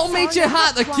totalmente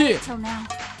errada aqui.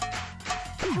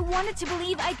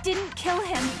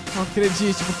 Não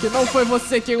acredite, porque não foi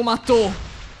você quem o matou.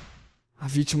 A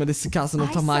vítima desse caso não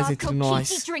tá mais entre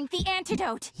nós.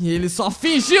 E ele só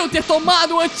fingiu ter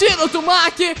tomado o antídoto,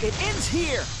 Maki!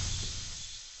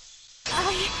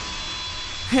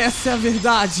 Essa é a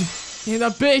verdade. Ainda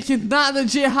bem que nada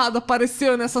de errado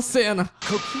apareceu nessa cena.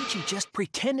 Kokichi just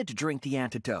pretended to drink the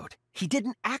antidote. He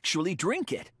didn't actually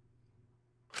drink it.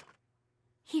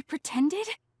 He pretended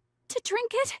to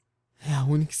drink it? É a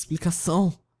única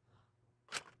explicação.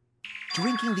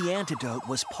 Drinking the antidote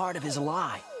was part of his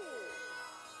lie.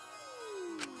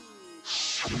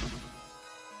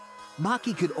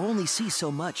 Maki could only see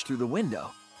so much through the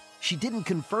window. She didn't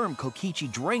confirm Kokichi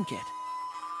drank it.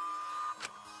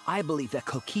 I believe that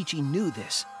Kokichi knew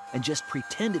this and just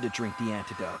pretended to drink the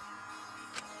antidote.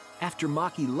 After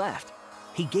Maki left,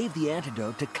 He gave the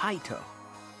antidote to Kaito.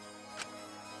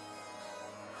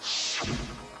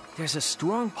 There's a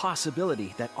strong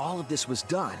possibility that all of this was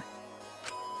done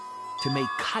to make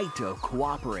Kaito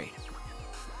cooperate.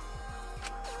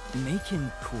 Make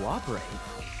him cooperate?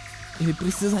 Ele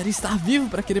precisaria estar vivo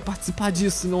para querer participar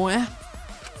disso, não é?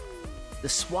 The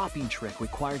swapping trick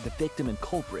required the victim and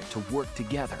culprit to work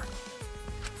together.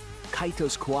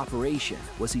 Kaito's cooperation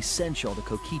was essential to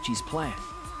Kokichi's plan.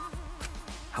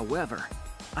 However,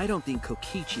 I don't think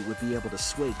Kokichi would be able to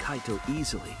sway Kaito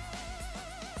easily.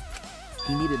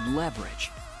 He needed leverage.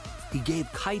 He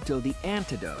gave Kaito the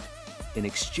antidote in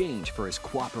exchange for his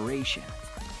cooperation.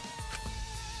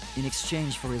 In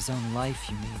exchange for his own life,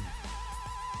 you mean?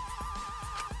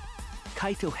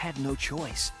 Kaito had no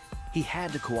choice. He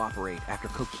had to cooperate after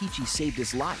Kokichi saved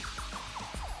his life.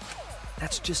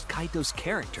 That's just Kaito's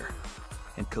character,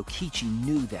 and Kokichi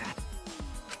knew that.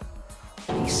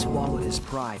 He swallowed his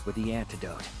pride with the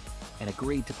antidote and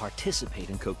agreed to participate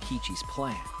in Kokichi's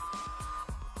plan.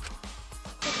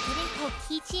 But didn't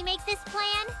Kokichi make this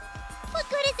plan? What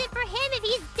good is it for him if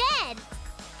he's dead?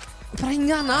 Pra I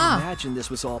enganar. imagine this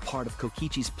was all part of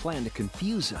Kokichi's plan to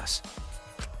confuse us.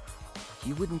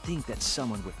 You wouldn't think that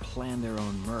someone would plan their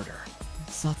own murder.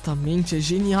 Exatamente, é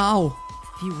genial.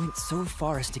 He went so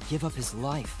far as to give up his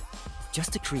life,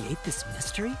 just to create this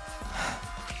mystery?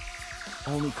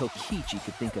 Only Kokichi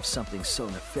could think of something so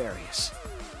nefarious.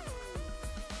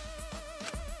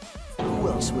 Who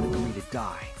else would agree to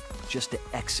die just to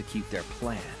execute their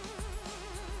plan?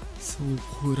 Isso é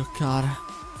loucura, cara.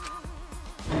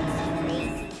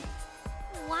 Crazy.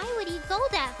 Why would he go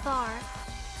that far?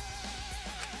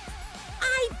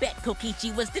 I bet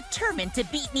Kokichi was determined to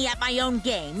beat me at my own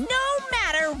game, no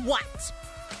matter what.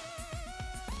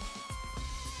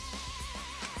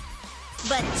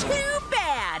 But too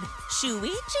bad!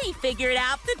 Shuichi figured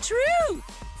out the truth!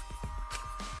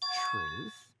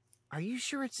 Truth? Are you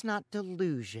sure it's not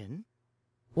delusion?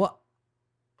 What?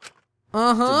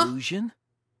 Uh-huh. Delusion?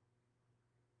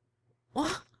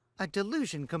 What? A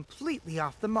delusion completely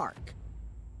off the mark.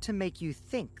 To make you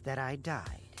think that I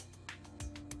died.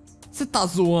 Você tá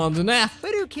zoando, né?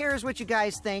 But who cares what you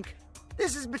guys think?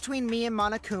 This is between me and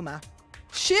Monokuma.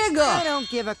 I Chega! don't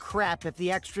give a crap if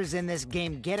the extras in this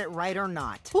game get it right or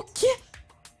not. O quê?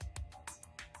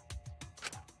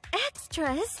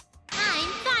 Extras? I'm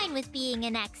fine with being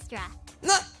an extra.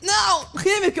 Não!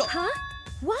 Himiko! Huh?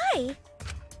 Why?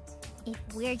 If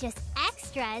we're just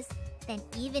extras, then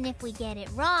even if we get it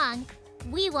wrong,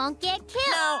 we won't get killed.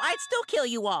 No, I'd still kill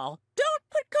you all. Don't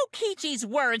put Kokichi's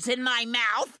words in my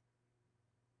mouth!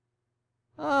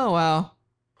 Oh, wow.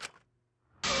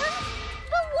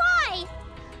 But why?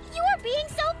 You are being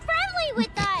so friendly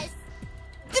with us.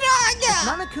 If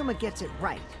Monokuma gets it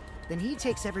right, then he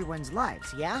takes everyone's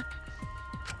lives, yeah?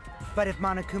 But if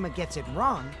Monokuma gets it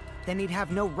wrong, then he'd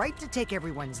have no right to take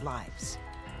everyone's lives.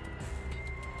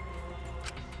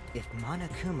 If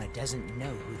Monokuma doesn't know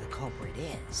who the culprit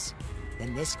is,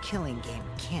 then this killing game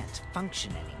can't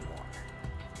function anymore.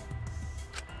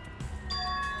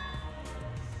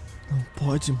 Não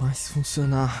pode mais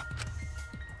funcionar.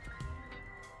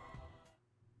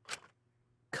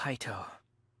 Kaito,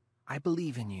 I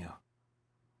believe in you.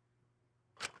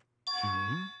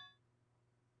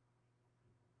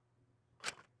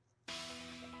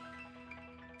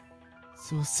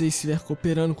 Se você estiver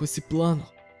cooperando com esse plano,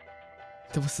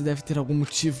 então você deve ter algum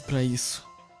motivo para isso.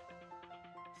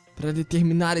 Para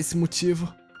determinar esse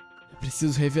motivo, é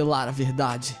preciso revelar a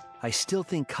verdade. I still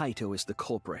think Kaito is the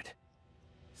culprit.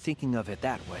 Thinking of it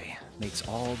that way makes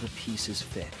all the pieces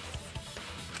fit.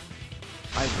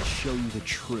 I will show you the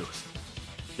truth.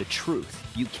 The truth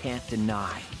you can't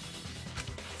deny.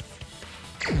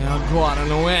 É agora,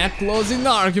 não é? Closing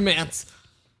arguments.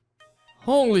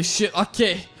 Holy shit,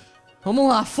 ok. Vamos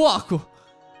lá, foco.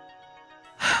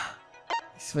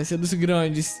 Esse vai ser dos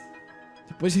grandes.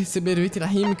 Depois de receber o item da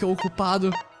Himiko, o culpado...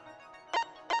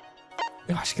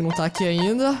 Eu acho que não tá aqui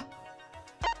ainda.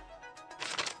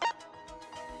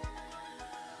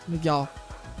 Legal.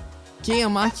 Quem é a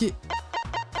Mark... Quer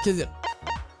dizer...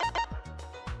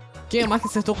 Quem é a Mark que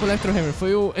acertou com o Electro Hammer?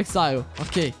 Foi o Exile.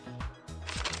 Ok.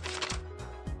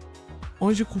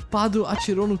 Onde o culpado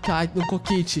atirou no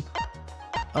Kokichi?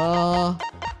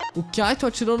 O Kaito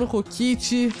atirou no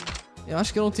Kokichi. Eu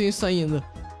acho que eu não tenho isso ainda.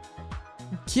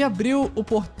 O que abriu o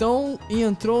portão e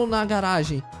entrou na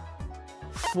garagem?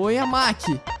 Foi a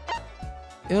Maki.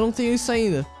 Eu não tenho isso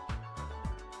ainda.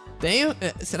 Tenho?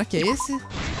 Será que é esse?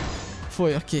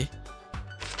 Foi, ok.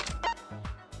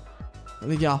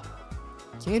 Legal.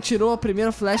 Quem atirou a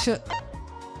primeira flecha...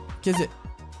 Quer dizer...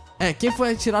 quem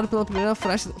foi atirado pela primeira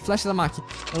flecha da Maki?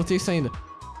 Eu não tenho isso ainda.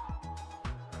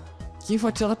 Quem foi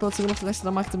atirado pela segunda flecha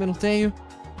da máquina também não tenho.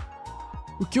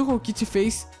 O que o Kokichi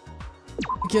fez...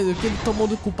 O que ele tomou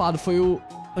do culpado foi o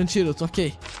antídoto,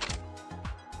 ok.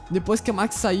 Depois que a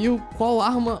Max saiu, qual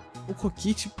arma o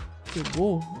Kokichi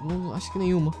pegou? Não, acho que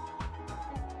nenhuma.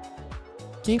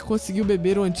 Quem conseguiu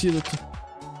beber o antídoto?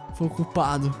 Foi o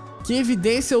culpado. Que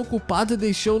evidência o culpado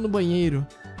deixou no banheiro?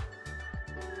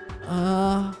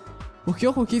 Por que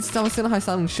o Kokichi estava sendo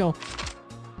arrastado no chão?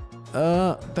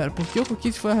 Pera, por que o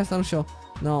Kokichi foi arrastado no chão?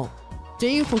 Não.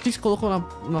 Quem o Kokichi colocou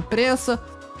na prensa?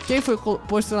 Quem foi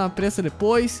posto na prensa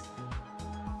depois?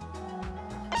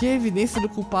 Que evidência do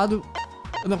culpado...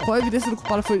 Não, qual a evidência do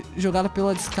culpado foi jogada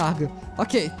pela descarga?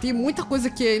 Ok, tem muita coisa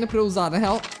aqui ainda pra eu usar. Na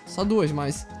real, só duas,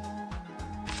 mas...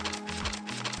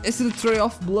 Esse do Trail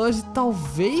of Blood,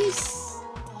 talvez...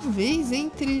 Talvez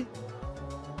entre...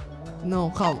 Não,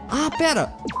 calma. Ah,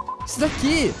 pera! Isso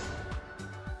daqui!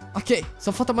 Ok,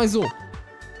 só falta mais um.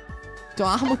 Então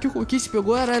a arma que o Kokichi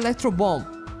pegou era a Electrobomb.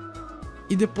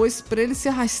 E depois, pra ele ser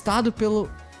arrastado pelo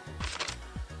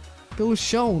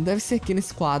chão, deve ser aqui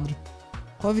nesse quadro.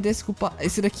 Qual a evidência culpada?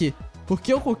 Esse daqui. Por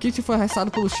que o Kokichi foi arrastado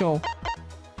pelo chão?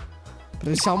 Pra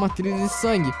deixar uma trilha de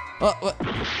sangue.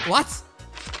 What?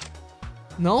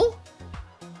 Não?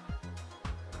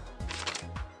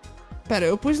 Pera,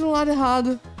 eu pus no lado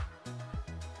errado.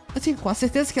 Eu tenho quase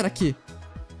certeza que era aqui.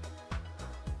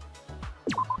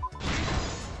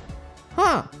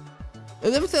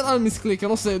 Eu devo ter lá no misclick, eu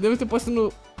não sei. Eu devo ter posto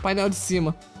no painel de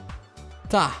cima.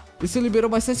 Tá, isso liberou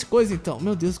bastante coisa então.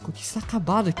 Meu Deus, o Kokichi tá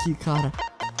acabado aqui, cara.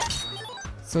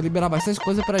 Isso vai liberar bastante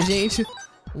coisa pra gente.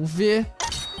 Vamos ver.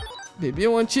 Bebi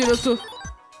um antídoto.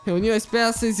 Reuniu as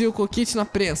peças e o Kokichi na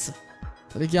prensa.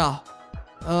 Legal.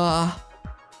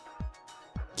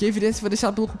 Que evidência foi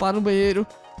deixada pelo culpado no banheiro?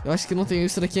 Eu acho que não tenho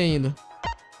isso daqui ainda.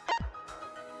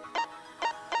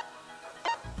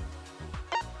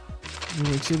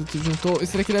 O antídoto juntou.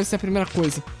 Isso daqui deve ser a primeira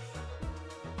coisa.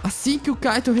 Assim que o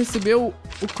Kaito recebeu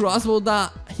o crossbow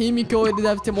da Himiko, ele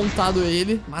deve ter montado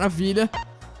ele. Maravilha.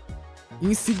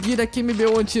 Em seguida, quem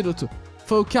bebeu o antídoto?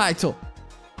 Foi o Kaito.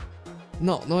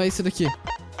 Não, não é isso daqui.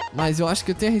 Mas eu acho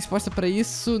que eu tenho a resposta pra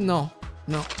isso. Não,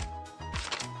 não.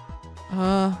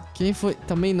 Quem foi?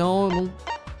 Também não.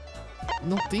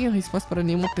 Não tenho a resposta pra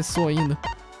nenhuma pessoa ainda.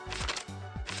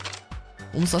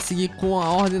 Vamos só seguir com a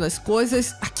ordem das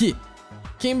coisas. Aqui.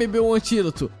 Quem bebeu o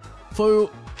antídoto? Foi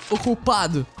o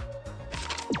culpado.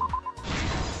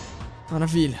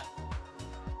 Maravilha.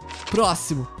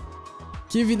 Próximo.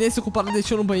 Que evidência o culpado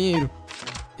deixou no banheiro?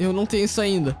 Eu não tenho isso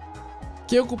ainda.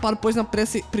 Quem o culpado pôs na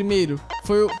prensa primeiro?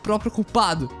 Foi o próprio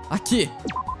culpado. Aqui.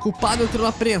 Culpado entrou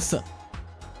na prensa.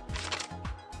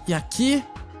 E aqui.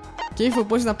 Quem foi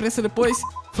posto na prensa depois?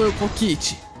 Foi o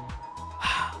Kokichi.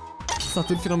 Está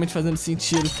tudo finalmente fazendo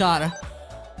sentido, cara.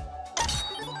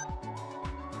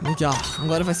 Legal.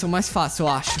 Agora vai ser o mais fácil,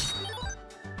 eu acho.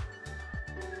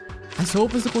 As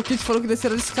roupas do Kokichi foram que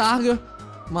desceram a descarga.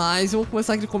 Mas vamos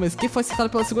começar aqui do começo. Quem foi acertado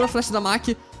pela segunda flecha da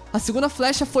Maki? A segunda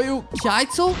flecha foi o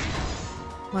Kaito.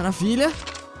 Maravilha.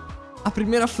 A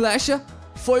primeira flecha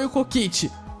foi o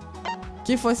Kokichi.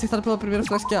 Quem foi acertado pela primeira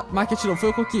flecha que a Maki atirou? Foi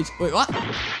o Kokichi. Oi, ó.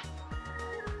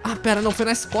 Pera, não. Foi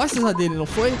nas costas a dele, não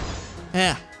foi?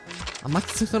 É. A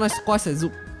Maki acertou nas costas.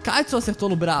 O Kaito acertou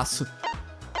no braço.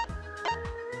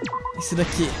 Esse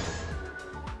daqui.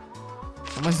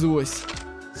 Só mais duas.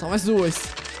 Só mais duas.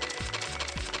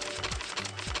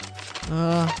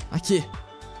 Aqui.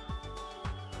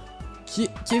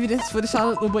 Que evidência foi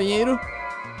deixada no banheiro?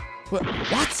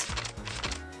 What?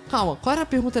 Calma, qual era a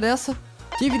pergunta dessa?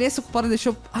 Que evidência o culpado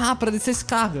deixou... pra descer esse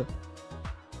carga.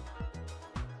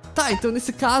 Tá, então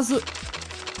nesse caso...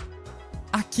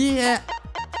 Aqui é...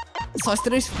 Só as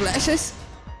 3 flechas.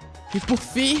 E por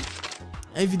fim...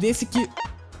 A evidência que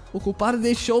o culpado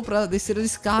deixou pra descer a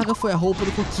descarga foi a roupa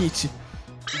do Kokichi.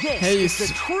 É isso.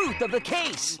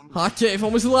 Ok,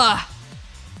 vamos lá.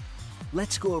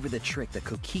 Let's go over the trick that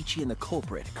Kokichi and the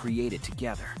culprit created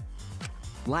together.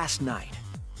 Last night,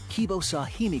 Kibo saw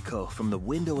Himiko from the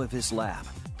window of his lab.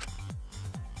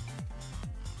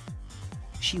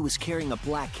 She was carrying a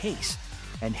black case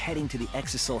and heading to the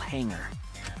Exisal hangar.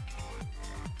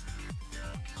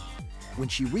 When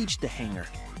she reached the hangar,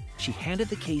 she handed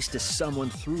the case to someone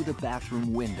through the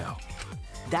bathroom window.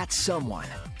 That someone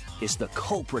is the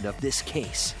culprit of this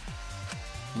case.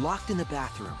 Locked in the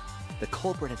bathroom, the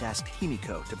culprit had asked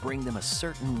Himiko to bring them a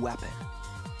certain weapon.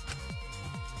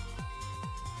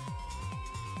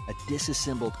 A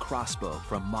disassembled crossbow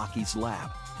from Maki's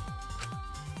lab.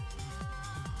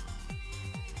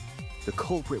 The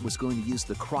culprit was going to use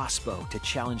the crossbow to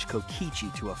challenge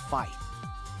Kokichi to a fight.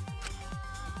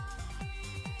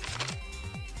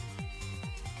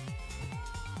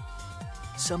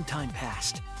 Some time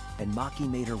passed, and Maki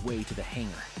made her way to the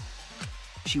hangar.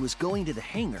 She was going to the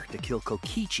hangar to kill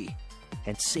Kokichi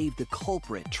and save the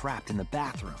culprit trapped in the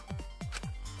bathroom.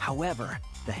 However,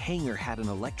 the hangar had an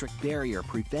electric barrier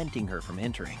preventing her from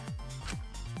entering.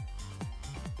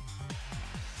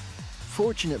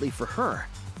 Fortunately for her,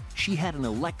 she had an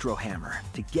electro hammer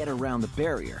to get around the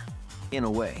barrier, in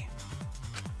a way.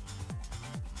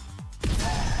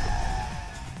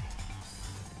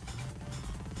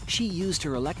 She used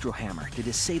her electro hammer to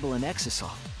disable an exisal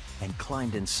and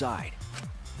climbed inside.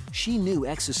 She knew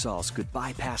exisals could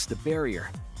bypass the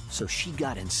barrier, so she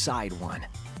got inside one.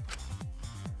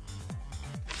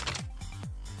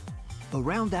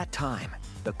 Around that time,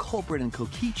 the culprit and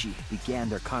Kokichi began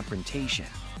their confrontation.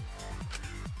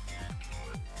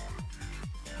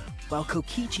 While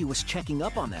Kokichi was checking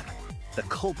up on them, the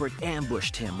culprit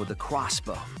ambushed him with a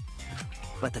crossbow.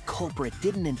 But the culprit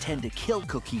didn't intend to kill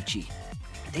Kokichi.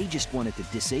 They just wanted to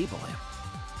disable him.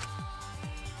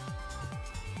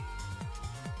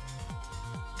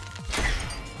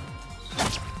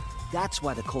 That's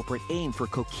why the culprit aimed for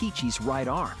Kokichi's right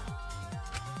arm.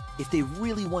 If they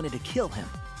really wanted to kill him,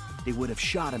 they would have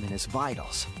shot him in his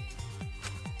vitals.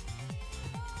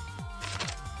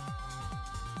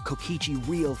 Kokichi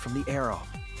reeled from the arrow,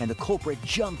 and the culprit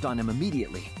jumped on him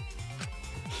immediately.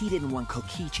 He didn't want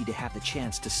Kokichi to have the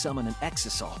chance to summon an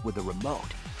exisal with a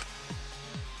remote.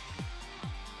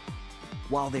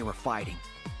 While they were fighting,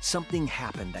 something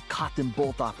happened that caught them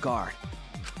both off guard.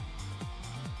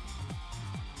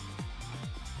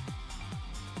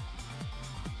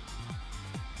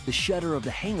 The shutter of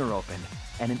the hangar opened,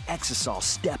 and an exisal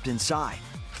stepped inside.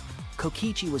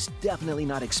 Kokichi was definitely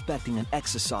not expecting an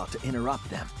exisal to interrupt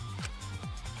them.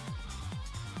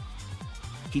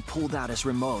 He pulled out his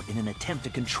remote in an attempt to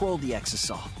control the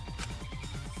exisal.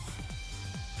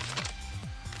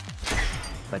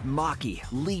 But Maki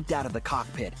leaped out of the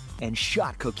cockpit and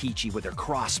shot Kokichi with her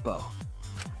crossbow.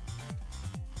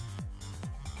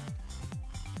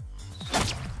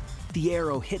 The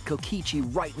arrow hit Kokichi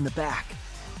right in the back,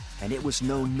 and it was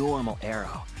no normal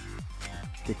arrow.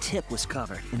 The tip was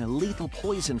covered in a lethal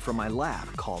poison from my lab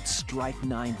called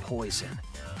Strychnine poison.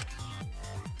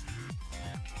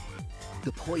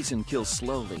 The poison kills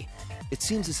slowly. It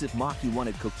seems as if Maki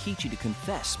wanted Kokichi to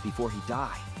confess before he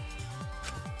died.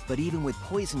 But even with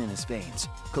poison in his veins,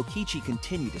 Kokichi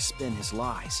continued to spin his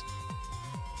lies.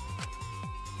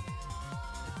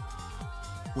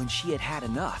 When she had had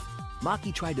enough,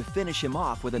 Maki tried to finish him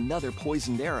off with another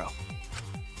poisoned arrow.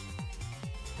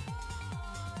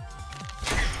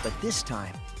 But this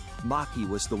time, Maki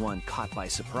was the one caught by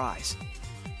surprise.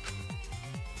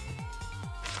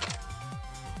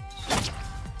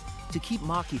 To keep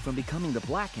Maki from becoming the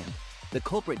blackened, the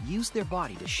culprit used their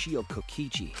body to shield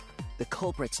Kokichi. The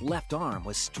culprit's left arm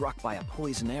was struck by a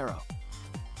poison arrow.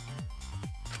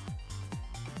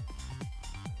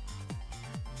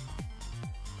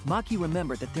 Maki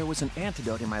remembered that there was an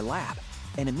antidote in my lab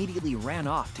and immediately ran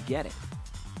off to get it.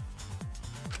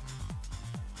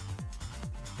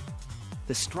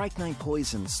 The strychnine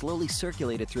poison slowly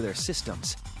circulated through their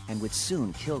systems and would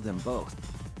soon kill them both.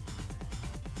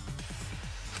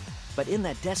 But in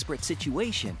that desperate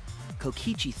situation,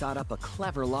 Kokichi thought up a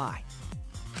clever lie.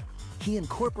 He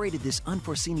incorporated this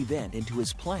unforeseen event into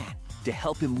his plan to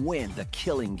help him win the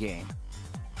killing game.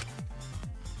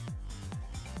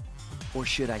 Or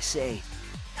should I say,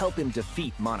 help him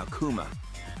defeat Monokuma.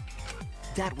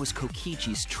 That was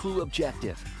Kokichi's true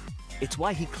objective. It's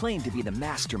why he claimed to be the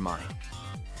mastermind.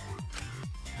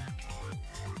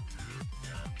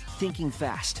 Thinking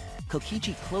fast,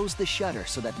 Kokichi closed the shutter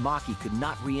so that Maki could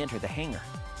not re-enter the hangar.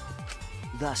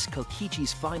 Thus,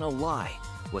 Kokichi's final lie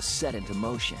was set into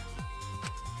motion.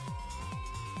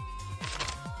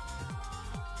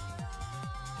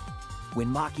 When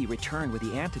Maki returned with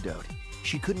the antidote,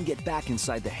 she couldn't get back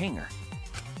inside the hangar.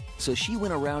 So she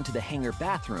went around to the hangar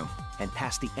bathroom and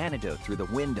passed the antidote through the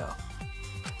window.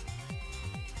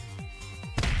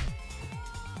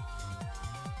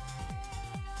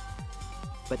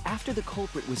 But after the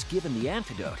culprit was given the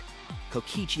antidote,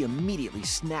 Kokichi immediately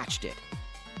snatched it.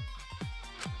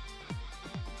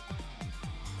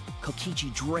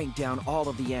 Kokichi drank down all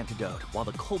of the antidote while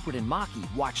the culprit and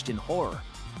Maki watched in horror.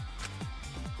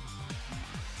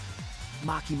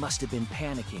 Maki must have been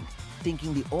panicking,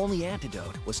 thinking the only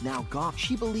antidote was now gone.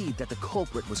 She believed that the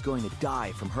culprit was going to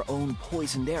die from her own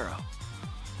poisoned arrow.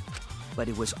 But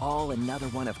it was all another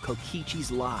one of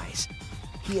Kokichi's lies.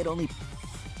 He had only...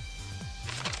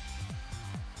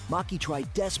 Maki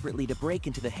tried desperately to break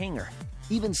into the hangar,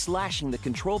 even slashing the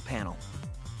control panel.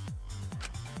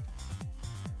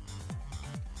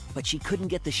 But she couldn't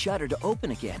get the shutter to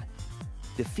open again.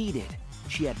 Defeated,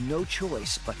 she had no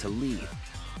choice but to leave.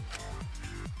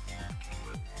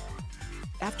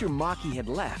 After Maki had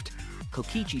left,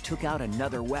 Kokichi took out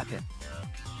another weapon.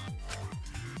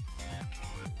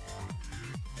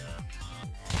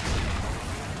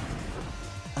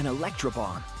 An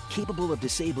electrobomb, capable of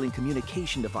disabling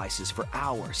communication devices for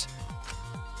hours.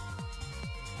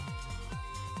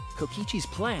 Kokichi's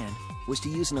plan was to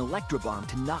use an electrobomb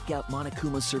to knock out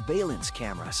Monokuma's surveillance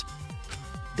cameras.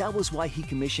 That was why he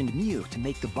commissioned Miu to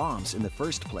make the bombs in the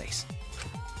first place.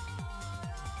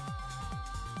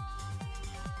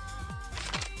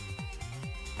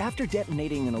 After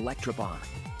detonating an electrobomb,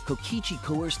 Kokichi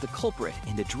coerced the culprit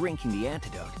into drinking the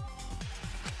antidote.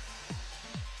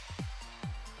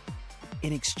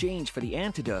 In exchange for the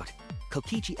antidote,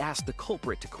 Kokichi asked the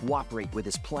culprit to cooperate with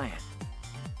his plan.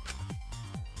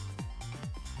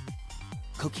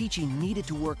 Kokichi needed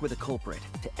to work with the culprit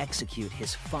to execute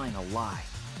his final lie.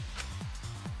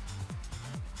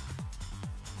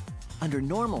 Under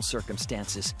normal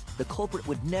circumstances, the culprit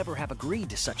would never have agreed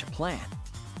to such a plan.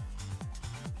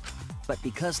 But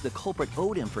because the culprit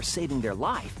owed him for saving their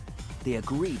life, they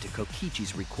agreed to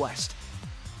Kokichi's request.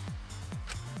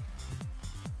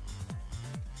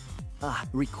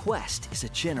 Request is a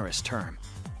generous term.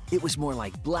 It was more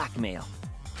like blackmail.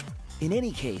 In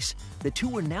any case, the two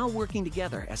were now working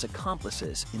together as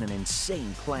accomplices in an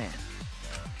insane plan.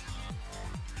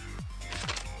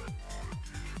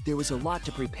 There was a lot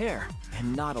to prepare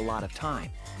and not a lot of time.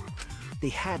 They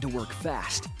had to work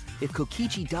fast. If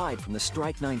Kokichi died from the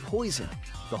Strychnine poison,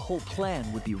 the whole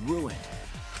plan would be ruined.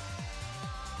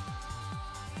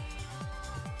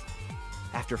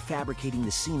 After fabricating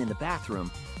the scene in the bathroom,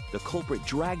 the culprit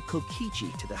dragged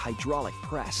Kokichi to the hydraulic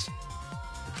press.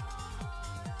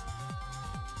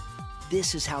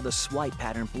 This is how the swipe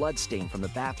pattern bloodstain from the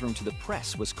bathroom to the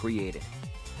press was created.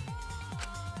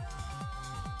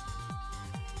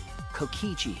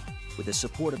 Kokichi, with the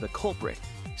support of the culprit,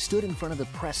 stood in front of the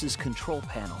press's control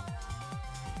panel.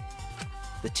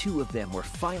 The two of them were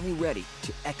finally ready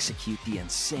to execute the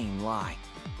insane lie.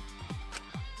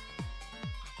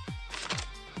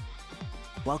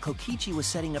 While Kokichi was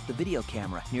setting up the video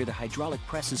camera near the hydraulic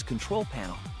press's control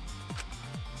panel,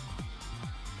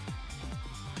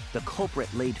 the culprit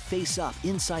laid face up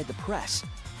inside the press,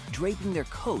 draping their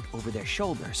coat over their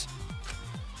shoulders.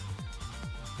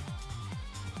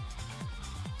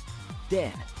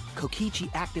 Then, Kokichi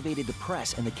activated the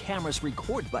press and the camera's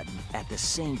record button at the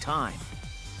same time.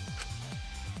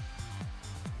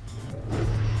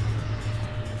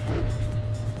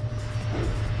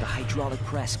 The hydraulic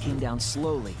press came down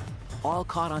slowly, all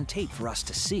caught on tape for us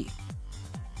to see.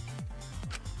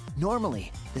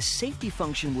 Normally, the safety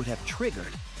function would have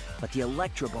triggered, but the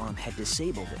electrobomb had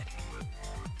disabled it.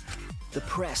 The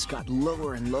press got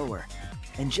lower and lower,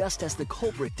 and just as the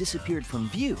culprit disappeared from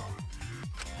view,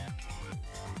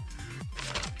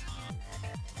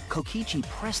 Kokichi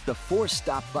pressed the force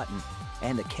stop button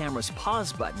and the camera's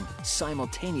pause button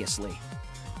simultaneously.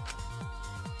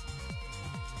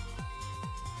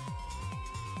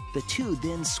 The two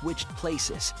then switched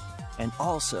places and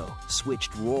also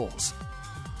switched roles.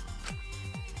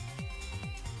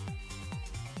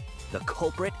 The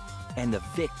culprit and the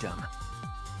victim.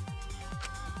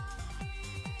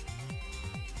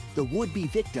 The would-be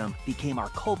victim became our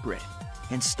culprit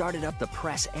and started up the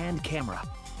press and camera.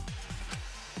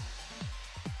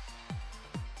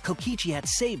 Kokichi had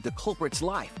saved the culprit's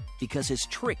life because his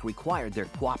trick required their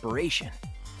cooperation.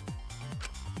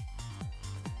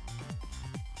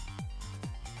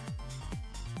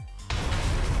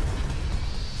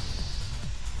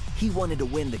 He wanted to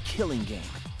win the killing game,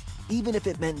 even if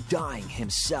it meant dying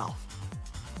himself.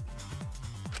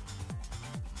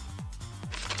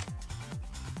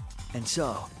 And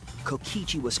so,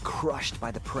 Kokichi was crushed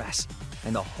by the press,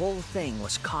 and the whole thing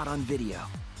was caught on video.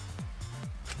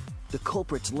 The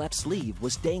culprit's left sleeve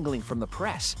was dangling from the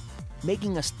press,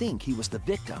 making us think he was the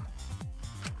victim.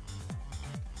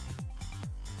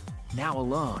 Now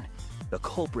alone, the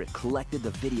culprit collected the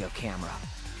video camera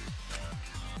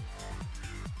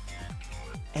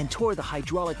and tore the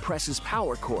hydraulic press's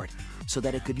power cord so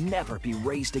that it could never be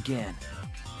raised again.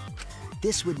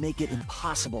 This would make it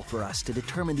impossible for us to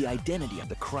determine the identity of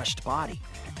the crushed body.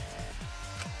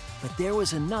 But there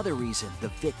was another reason the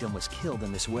victim was killed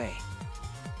in this way.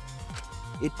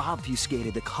 It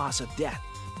obfuscated the cause of death,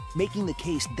 making the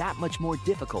case that much more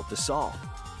difficult to solve.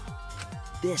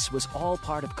 This was all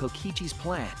part of Kokichi's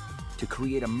plan to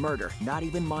create a murder not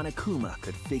even Monokuma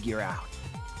could figure out.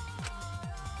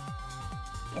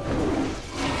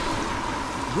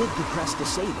 With the press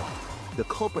disabled, the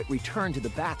culprit returned to the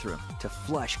bathroom to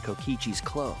flush Kokichi's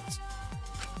clothes.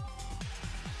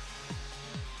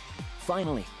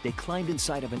 Finally, they climbed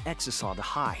inside of an exisal to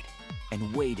hide,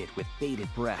 and waited with bated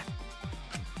breath.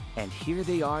 And here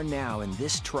they are now in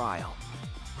this trial,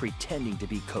 pretending to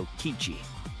be Kokichi.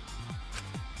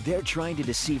 They're trying to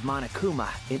deceive Monokuma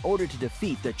in order to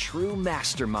defeat the true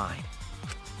mastermind.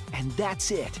 And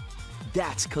that's it.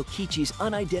 That's Kokichi's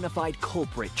unidentified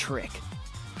culprit trick.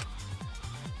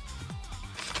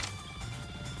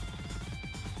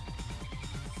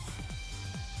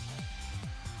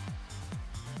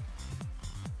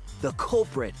 The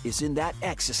culprit is in that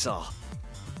exisal.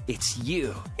 It's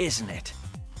you, isn't it?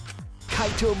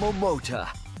 Kaito Momota,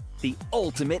 the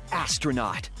ultimate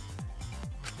astronaut.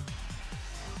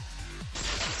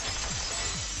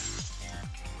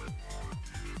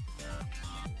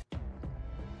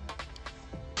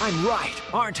 I'm right,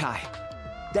 aren't I?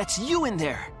 That's you in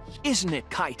there, isn't it,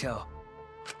 Kaito?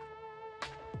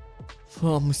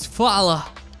 Vamos, fala!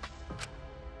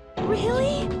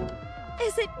 Really?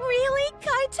 Is it really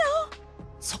Kaito?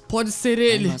 Só pode ser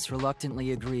I ele. must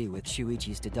reluctantly agree with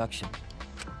Shuichi's deduction.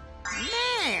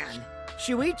 Man,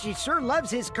 Shuichi sure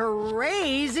loves his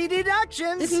crazy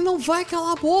deductions. Ele não vai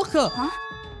calar a boca. Huh?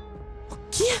 O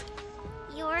quê?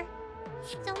 You're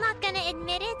still not gonna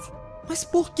admit it? Mas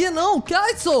por que não,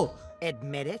 Kaito?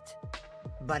 Admit it,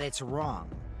 but it's wrong.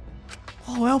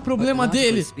 Qual é o But problema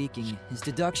logically dele? speaking, his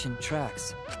deduction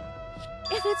tracks.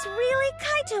 If it's really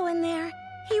Kaito in there,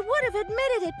 he would have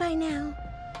admitted it by now.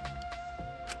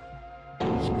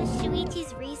 Was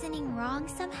Shuichi's reasoning wrong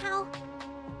somehow?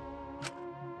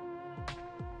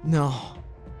 Não.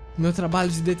 Meu trabalho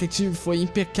de detetive foi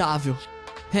impecável.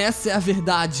 Essa é a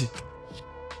verdade.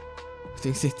 Eu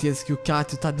tenho certeza que o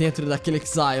Kaito tá dentro daquele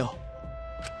exile.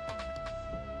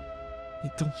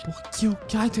 Então por que o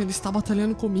Kaito ainda está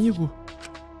batalhando comigo?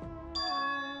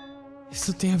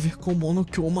 Isso tem a ver com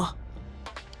Monokuma?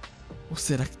 Ou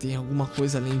será que tem alguma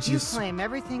coisa além You disso? claim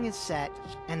everything is set,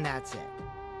 and that's it.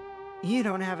 You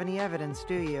don't have any evidence,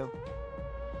 do you?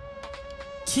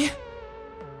 Que?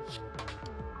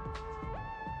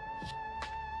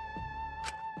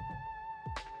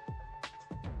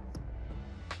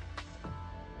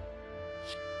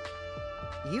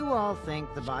 You all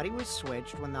think the body was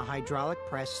switched when the hydraulic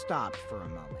press stopped for a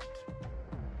moment.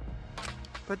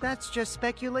 But that's just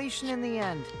speculation in the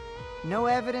end. No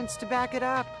evidence to back it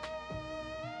up.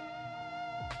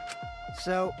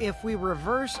 So, if we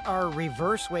reverse our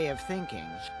reverse way of thinking,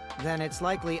 then it's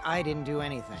likely I didn't do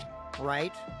anything,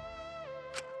 right?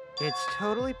 It's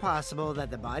totally possible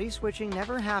that the body switching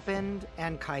never happened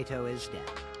and Kaito is dead.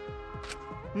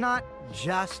 Not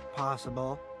just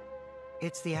possible,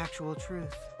 it's the actual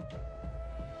truth.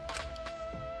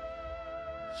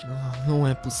 Não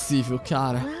é possível,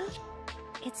 cara. Well,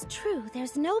 it's true.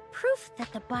 There's no proof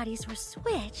that the bodies were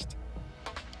switched.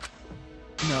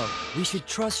 No, we should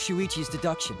trust Shuichi's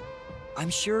deduction. I'm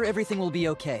sure everything will be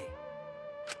okay.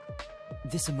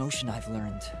 This emotion I've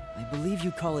learned, I believe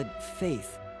you call it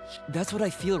faith. That's what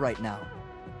I feel right now.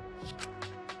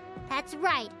 That's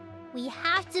right. We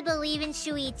have to believe in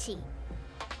Shuichi.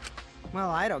 Well,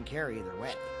 I don't care either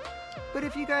way. But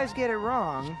if you guys get it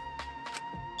wrong,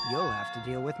 you'll have to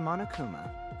deal with Monokuma.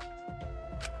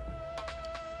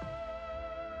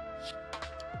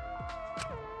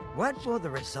 What will the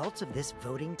results of this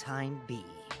voting time be?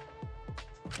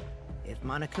 If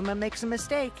Monokuma makes a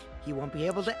mistake, he won't be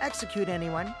able to execute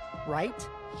anyone, right?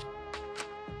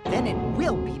 Then it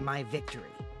will be my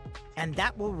victory. And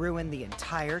that will ruin the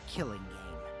entire killing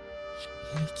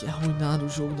game. Ele quer arruinar o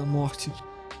jogo da morte.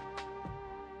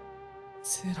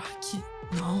 Será que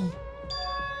não?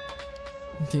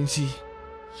 Entendi.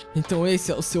 Então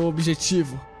esse é o seu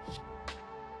objetivo.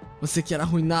 Você quer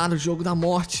arruinar o jogo da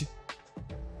morte.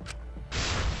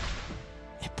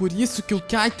 É por isso que o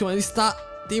Kaito ainda está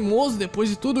teimoso depois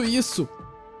de tudo isso.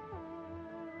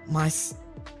 Mas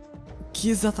o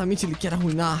que exatamente ele quer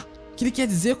arruinar? O que ele quer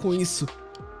dizer com isso?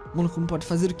 Monokuma pode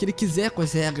fazer o que ele quiser com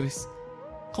as regras.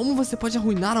 Como você pode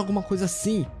arruinar alguma coisa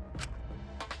assim?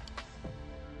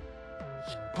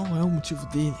 Qual é o motivo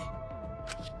dele?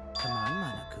 Come on,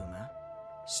 Monokuma.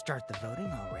 Start the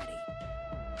voting already.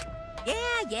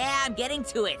 Yeah, I'm getting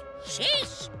to it.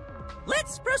 Sheesh!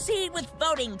 Let's proceed with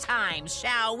voting time,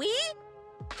 shall we?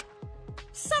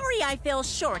 Sorry I fell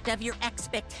short of your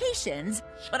expectations,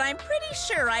 but I'm pretty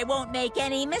sure I won't make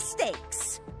any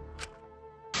mistakes.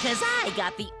 'Cause I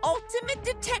got the ultimate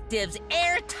detective's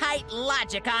airtight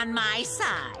logic on my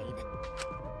side.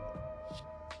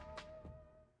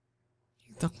 O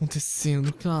que tá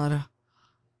acontecendo, cara?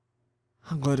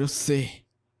 Agora eu sei.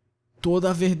 Toda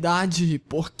a verdade e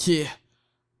por quê.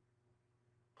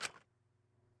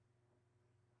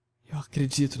 Eu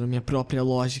acredito na minha própria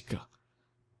lógica.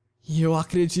 E eu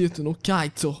acredito no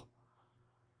Kaito.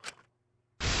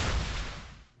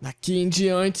 Daqui em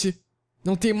diante,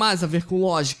 não tem mais a ver com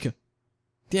lógica.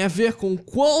 Tem a ver com o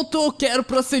quanto eu quero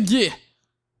prosseguir.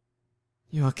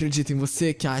 E eu acredito em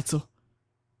você, Kaito.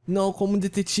 Não como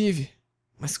detetive,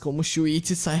 mas como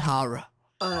Shuichi Saihara.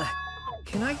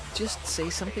 Can I just say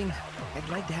something? I'd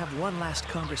like to have one last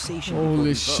conversation.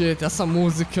 Holy shit, essa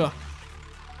música.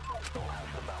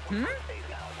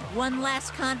 One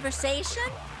last conversation?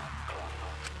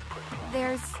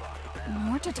 There's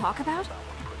more to talk about?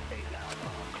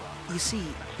 You see,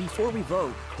 before we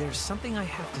vote, there's something I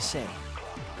have to say.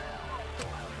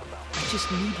 I just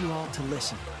need you all to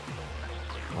listen.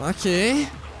 Ok.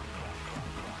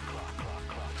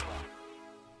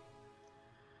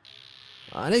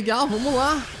 Ah, legal, vamos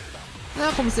lá.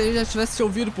 É como se ele já tivesse te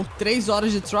ouvido por 3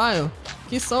 horas de trial,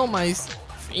 que são mais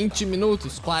 20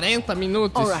 minutos, 40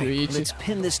 minutos, Alright, Shuichi. let's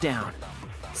pin this down.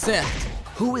 Certo.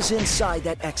 Who is inside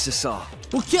that exisal?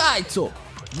 O Kaito!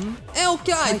 É o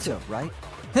Kaito! Right?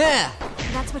 É!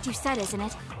 That's what you said, isn't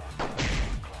it?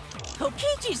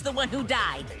 Kokichi's the one who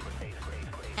died.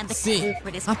 And the Sim.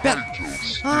 culprit is Ah, pera.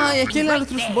 Ah, e aquele era o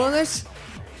Truth Banners?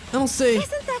 Eu não sei.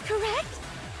 Isn't that correct?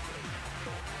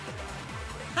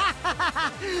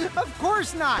 Of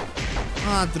course not!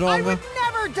 Ah, I droga. would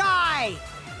never die!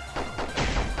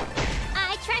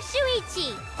 I trust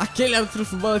Shuichi. Aquele era o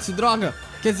Truth Bullet, droga.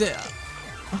 Quer dizer,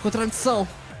 a contradição.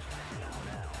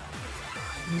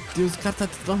 Meu Deus, o cara tá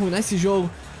tentando arruinar esse jogo.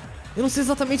 Eu não sei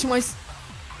exatamente, mas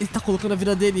ele tá colocando a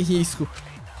vida dele em risco.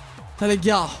 Tá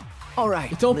legal.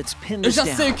 Alright, Então, let's pin eu this já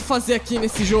down. sei o que fazer aqui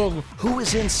nesse jogo. Who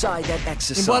is inside that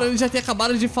exisal? Embora ele já tenha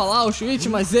acabado de falar, o Shuichi,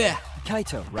 mas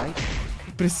Kaito, right?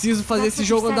 eu preciso fazer esse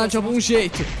jogo andar de algum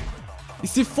jeito. E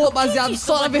se for baseado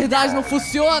só na verdade, não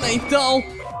funciona, então...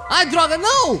 Ai, droga,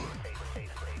 não!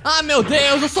 Ah, meu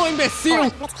Deus, eu sou um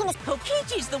imbecil!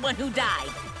 Kokichi's the one who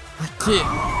died. Aqui,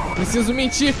 preciso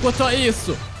mentir quanto a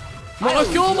isso.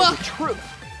 Monokuma,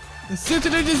 eu sinto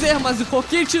lhe dizer, mas o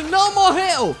Kokichi não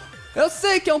morreu! Eu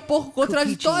sei que é um pouco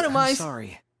contraditório, Kokichi, mas... I'm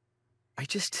sorry. I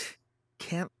just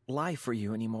can't lie for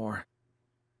you anymore.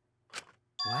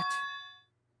 What?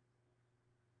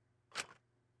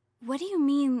 What do you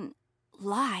mean,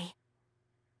 lie?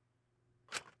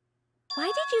 Why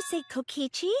did you say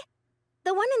Kokichi?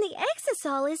 The one in the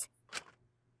exisal is...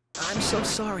 I'm so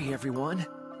sorry, everyone.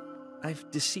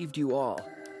 I've deceived you all.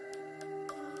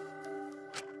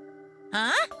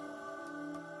 Huh?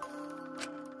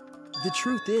 The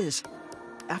truth is,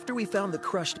 after we found the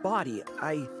crushed body,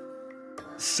 I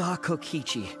saw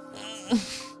Kokichi.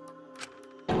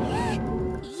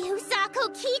 You saw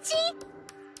Kokichi?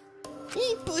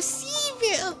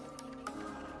 Impossível!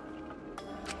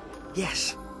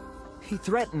 Yes. He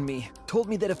threatened me, told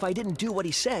me that if I didn't do what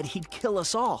he said, he'd kill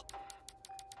us all.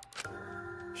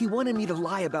 He wanted me to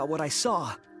lie about what I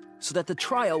saw, so that the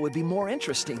trial would be more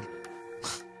interesting.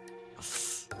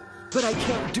 But I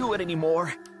can't do it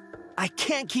anymore. I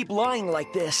can't keep lying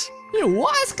like this. E o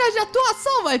Oscar de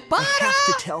atuação vai I para! have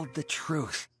to tell the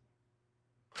truth.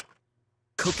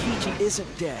 Kokichi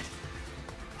isn't dead.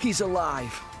 He's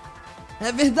alive.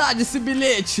 É verdade esse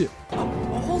bilhete!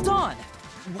 Hold on!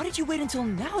 Why did you wait until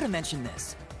now to mention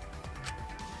this?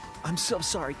 I'm so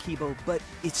sorry, Kibo, but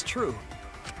it's true.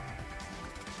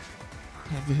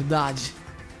 É verdade.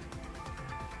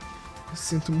 Eu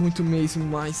sinto muito mesmo,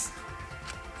 mas...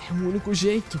 é o único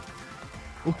jeito.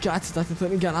 O Kaito tá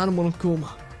tentando enganar o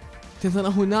Monokuma. Tentando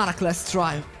arruinar a Class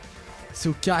Trial. Se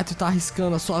o Kaito tá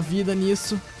arriscando a sua vida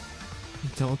nisso,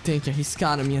 então eu tenho que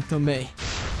arriscar a minha também.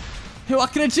 Eu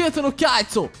acredito no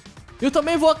Kaito! Eu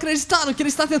também vou acreditar no que ele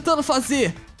está tentando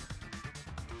fazer!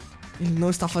 Ele não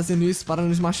está fazendo isso para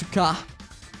nos machucar.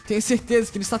 Tenho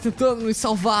certeza que ele está tentando nos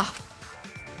salvar.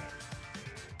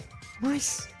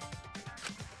 Mas...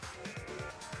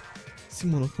 se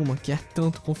Monokuma quer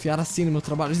tanto confiar assim no meu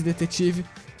trabalho de detetive,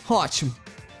 ótimo.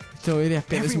 Então ele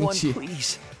apenas Everyone, mentir.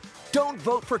 please, don't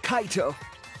vote for Kaito.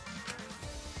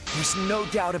 There's no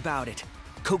doubt about it.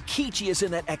 Kokichi is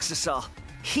in that exisal.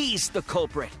 He's the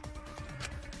culprit.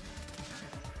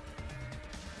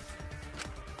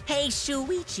 Hey,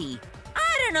 Shuichi,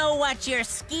 I don't know what you're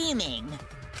scheming.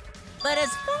 But as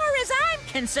far as I'm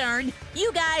concerned,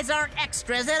 you guys aren't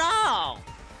extras at all.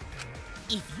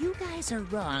 If you guys are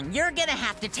wrong, you're gonna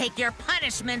have to take your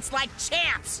punishments like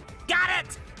champs. Got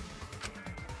it?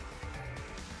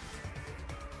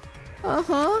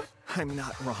 Aham. I'm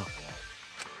not wrong.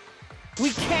 We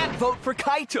can't vote for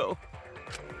Kaito.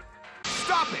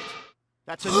 Stop it!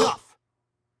 That's enough!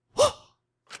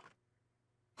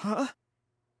 Huh?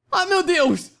 Ah, meu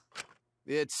Deus!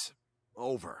 It's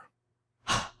over.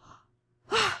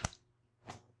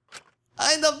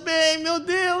 Ainda bem, meu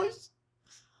Deus.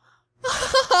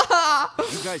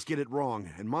 You guys get it wrong,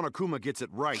 and Monokuma gets it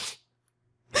right.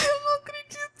 Eu não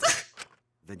acredito.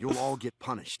 Then you'll all get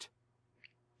punished.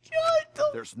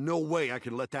 Kaito. There's no way I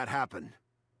can let that happen.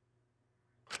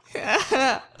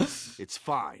 It's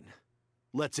fine.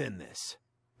 Let's end this.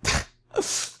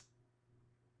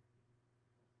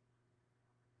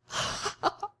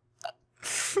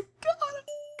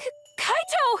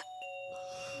 Kaito!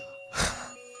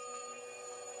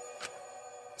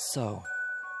 So,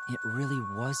 it really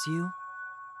was you?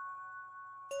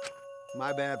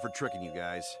 My bad for tricking you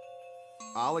guys.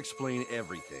 I'll explain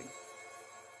everything.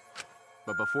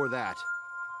 But before that,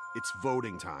 it's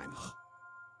voting time.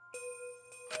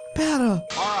 Pera.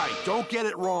 Alright, don't get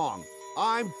it wrong.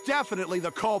 I'm definitely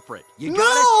the culprit. You got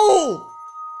Não!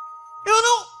 Eu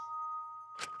não...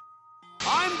 it?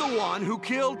 I'm the one who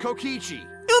killed Kokichi.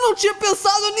 Eu não tinha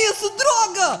pensado nisso,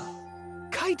 droga!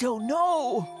 Kaito,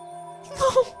 no!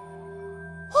 Não!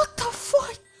 What the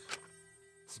fuck?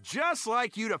 It's just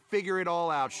like you to figure it all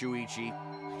out, Shuichi.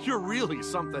 You're really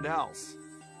something else.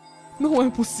 Não é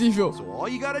possível. So all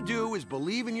you gotta do is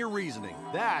believe in your reasoning.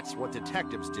 That's what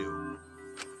detectives do.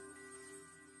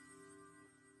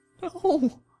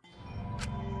 Não.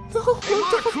 Não, Hey, eu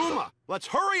tô... Monokuma, let's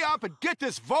hurry up and get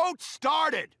this vote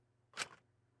started!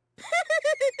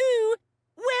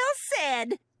 Well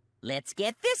said. Let's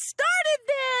get this started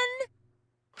then.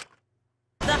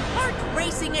 The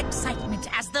heart-racing excitement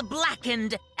as the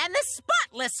blackened and the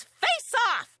spotless face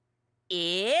off.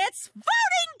 It's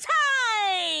voting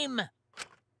time!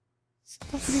 Você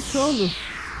tá brincando?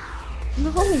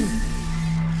 Não!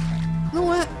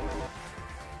 Não é...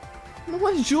 Não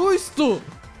é justo!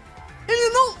 Ele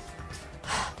não...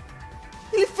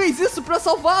 Ele fez isso pra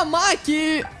salvar a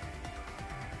Maki!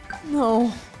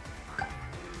 Não...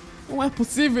 Não é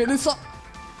possível, ele só...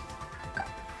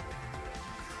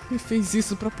 Ele fez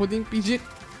isso pra poder impedir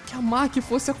que a Maki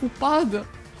fosse a culpada.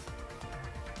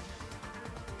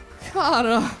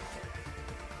 Cara...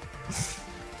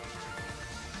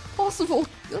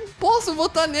 Eu não posso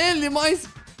votar nele, mas...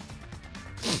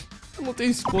 Eu não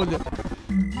tenho escolha.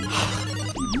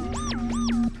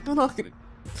 Eu não acredito.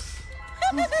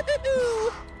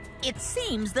 It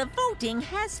seems the voting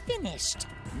has finished.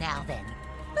 Now then,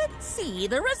 let's see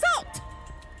the result.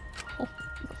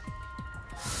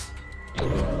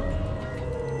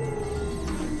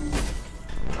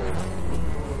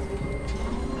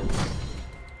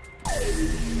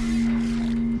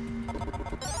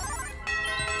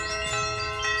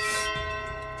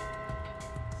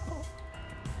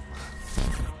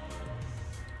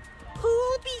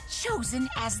 Who'll be chosen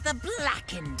as the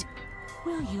blackened?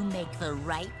 Will you make the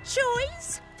right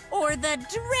choice or the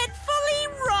dreadfully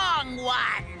wrong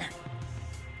one?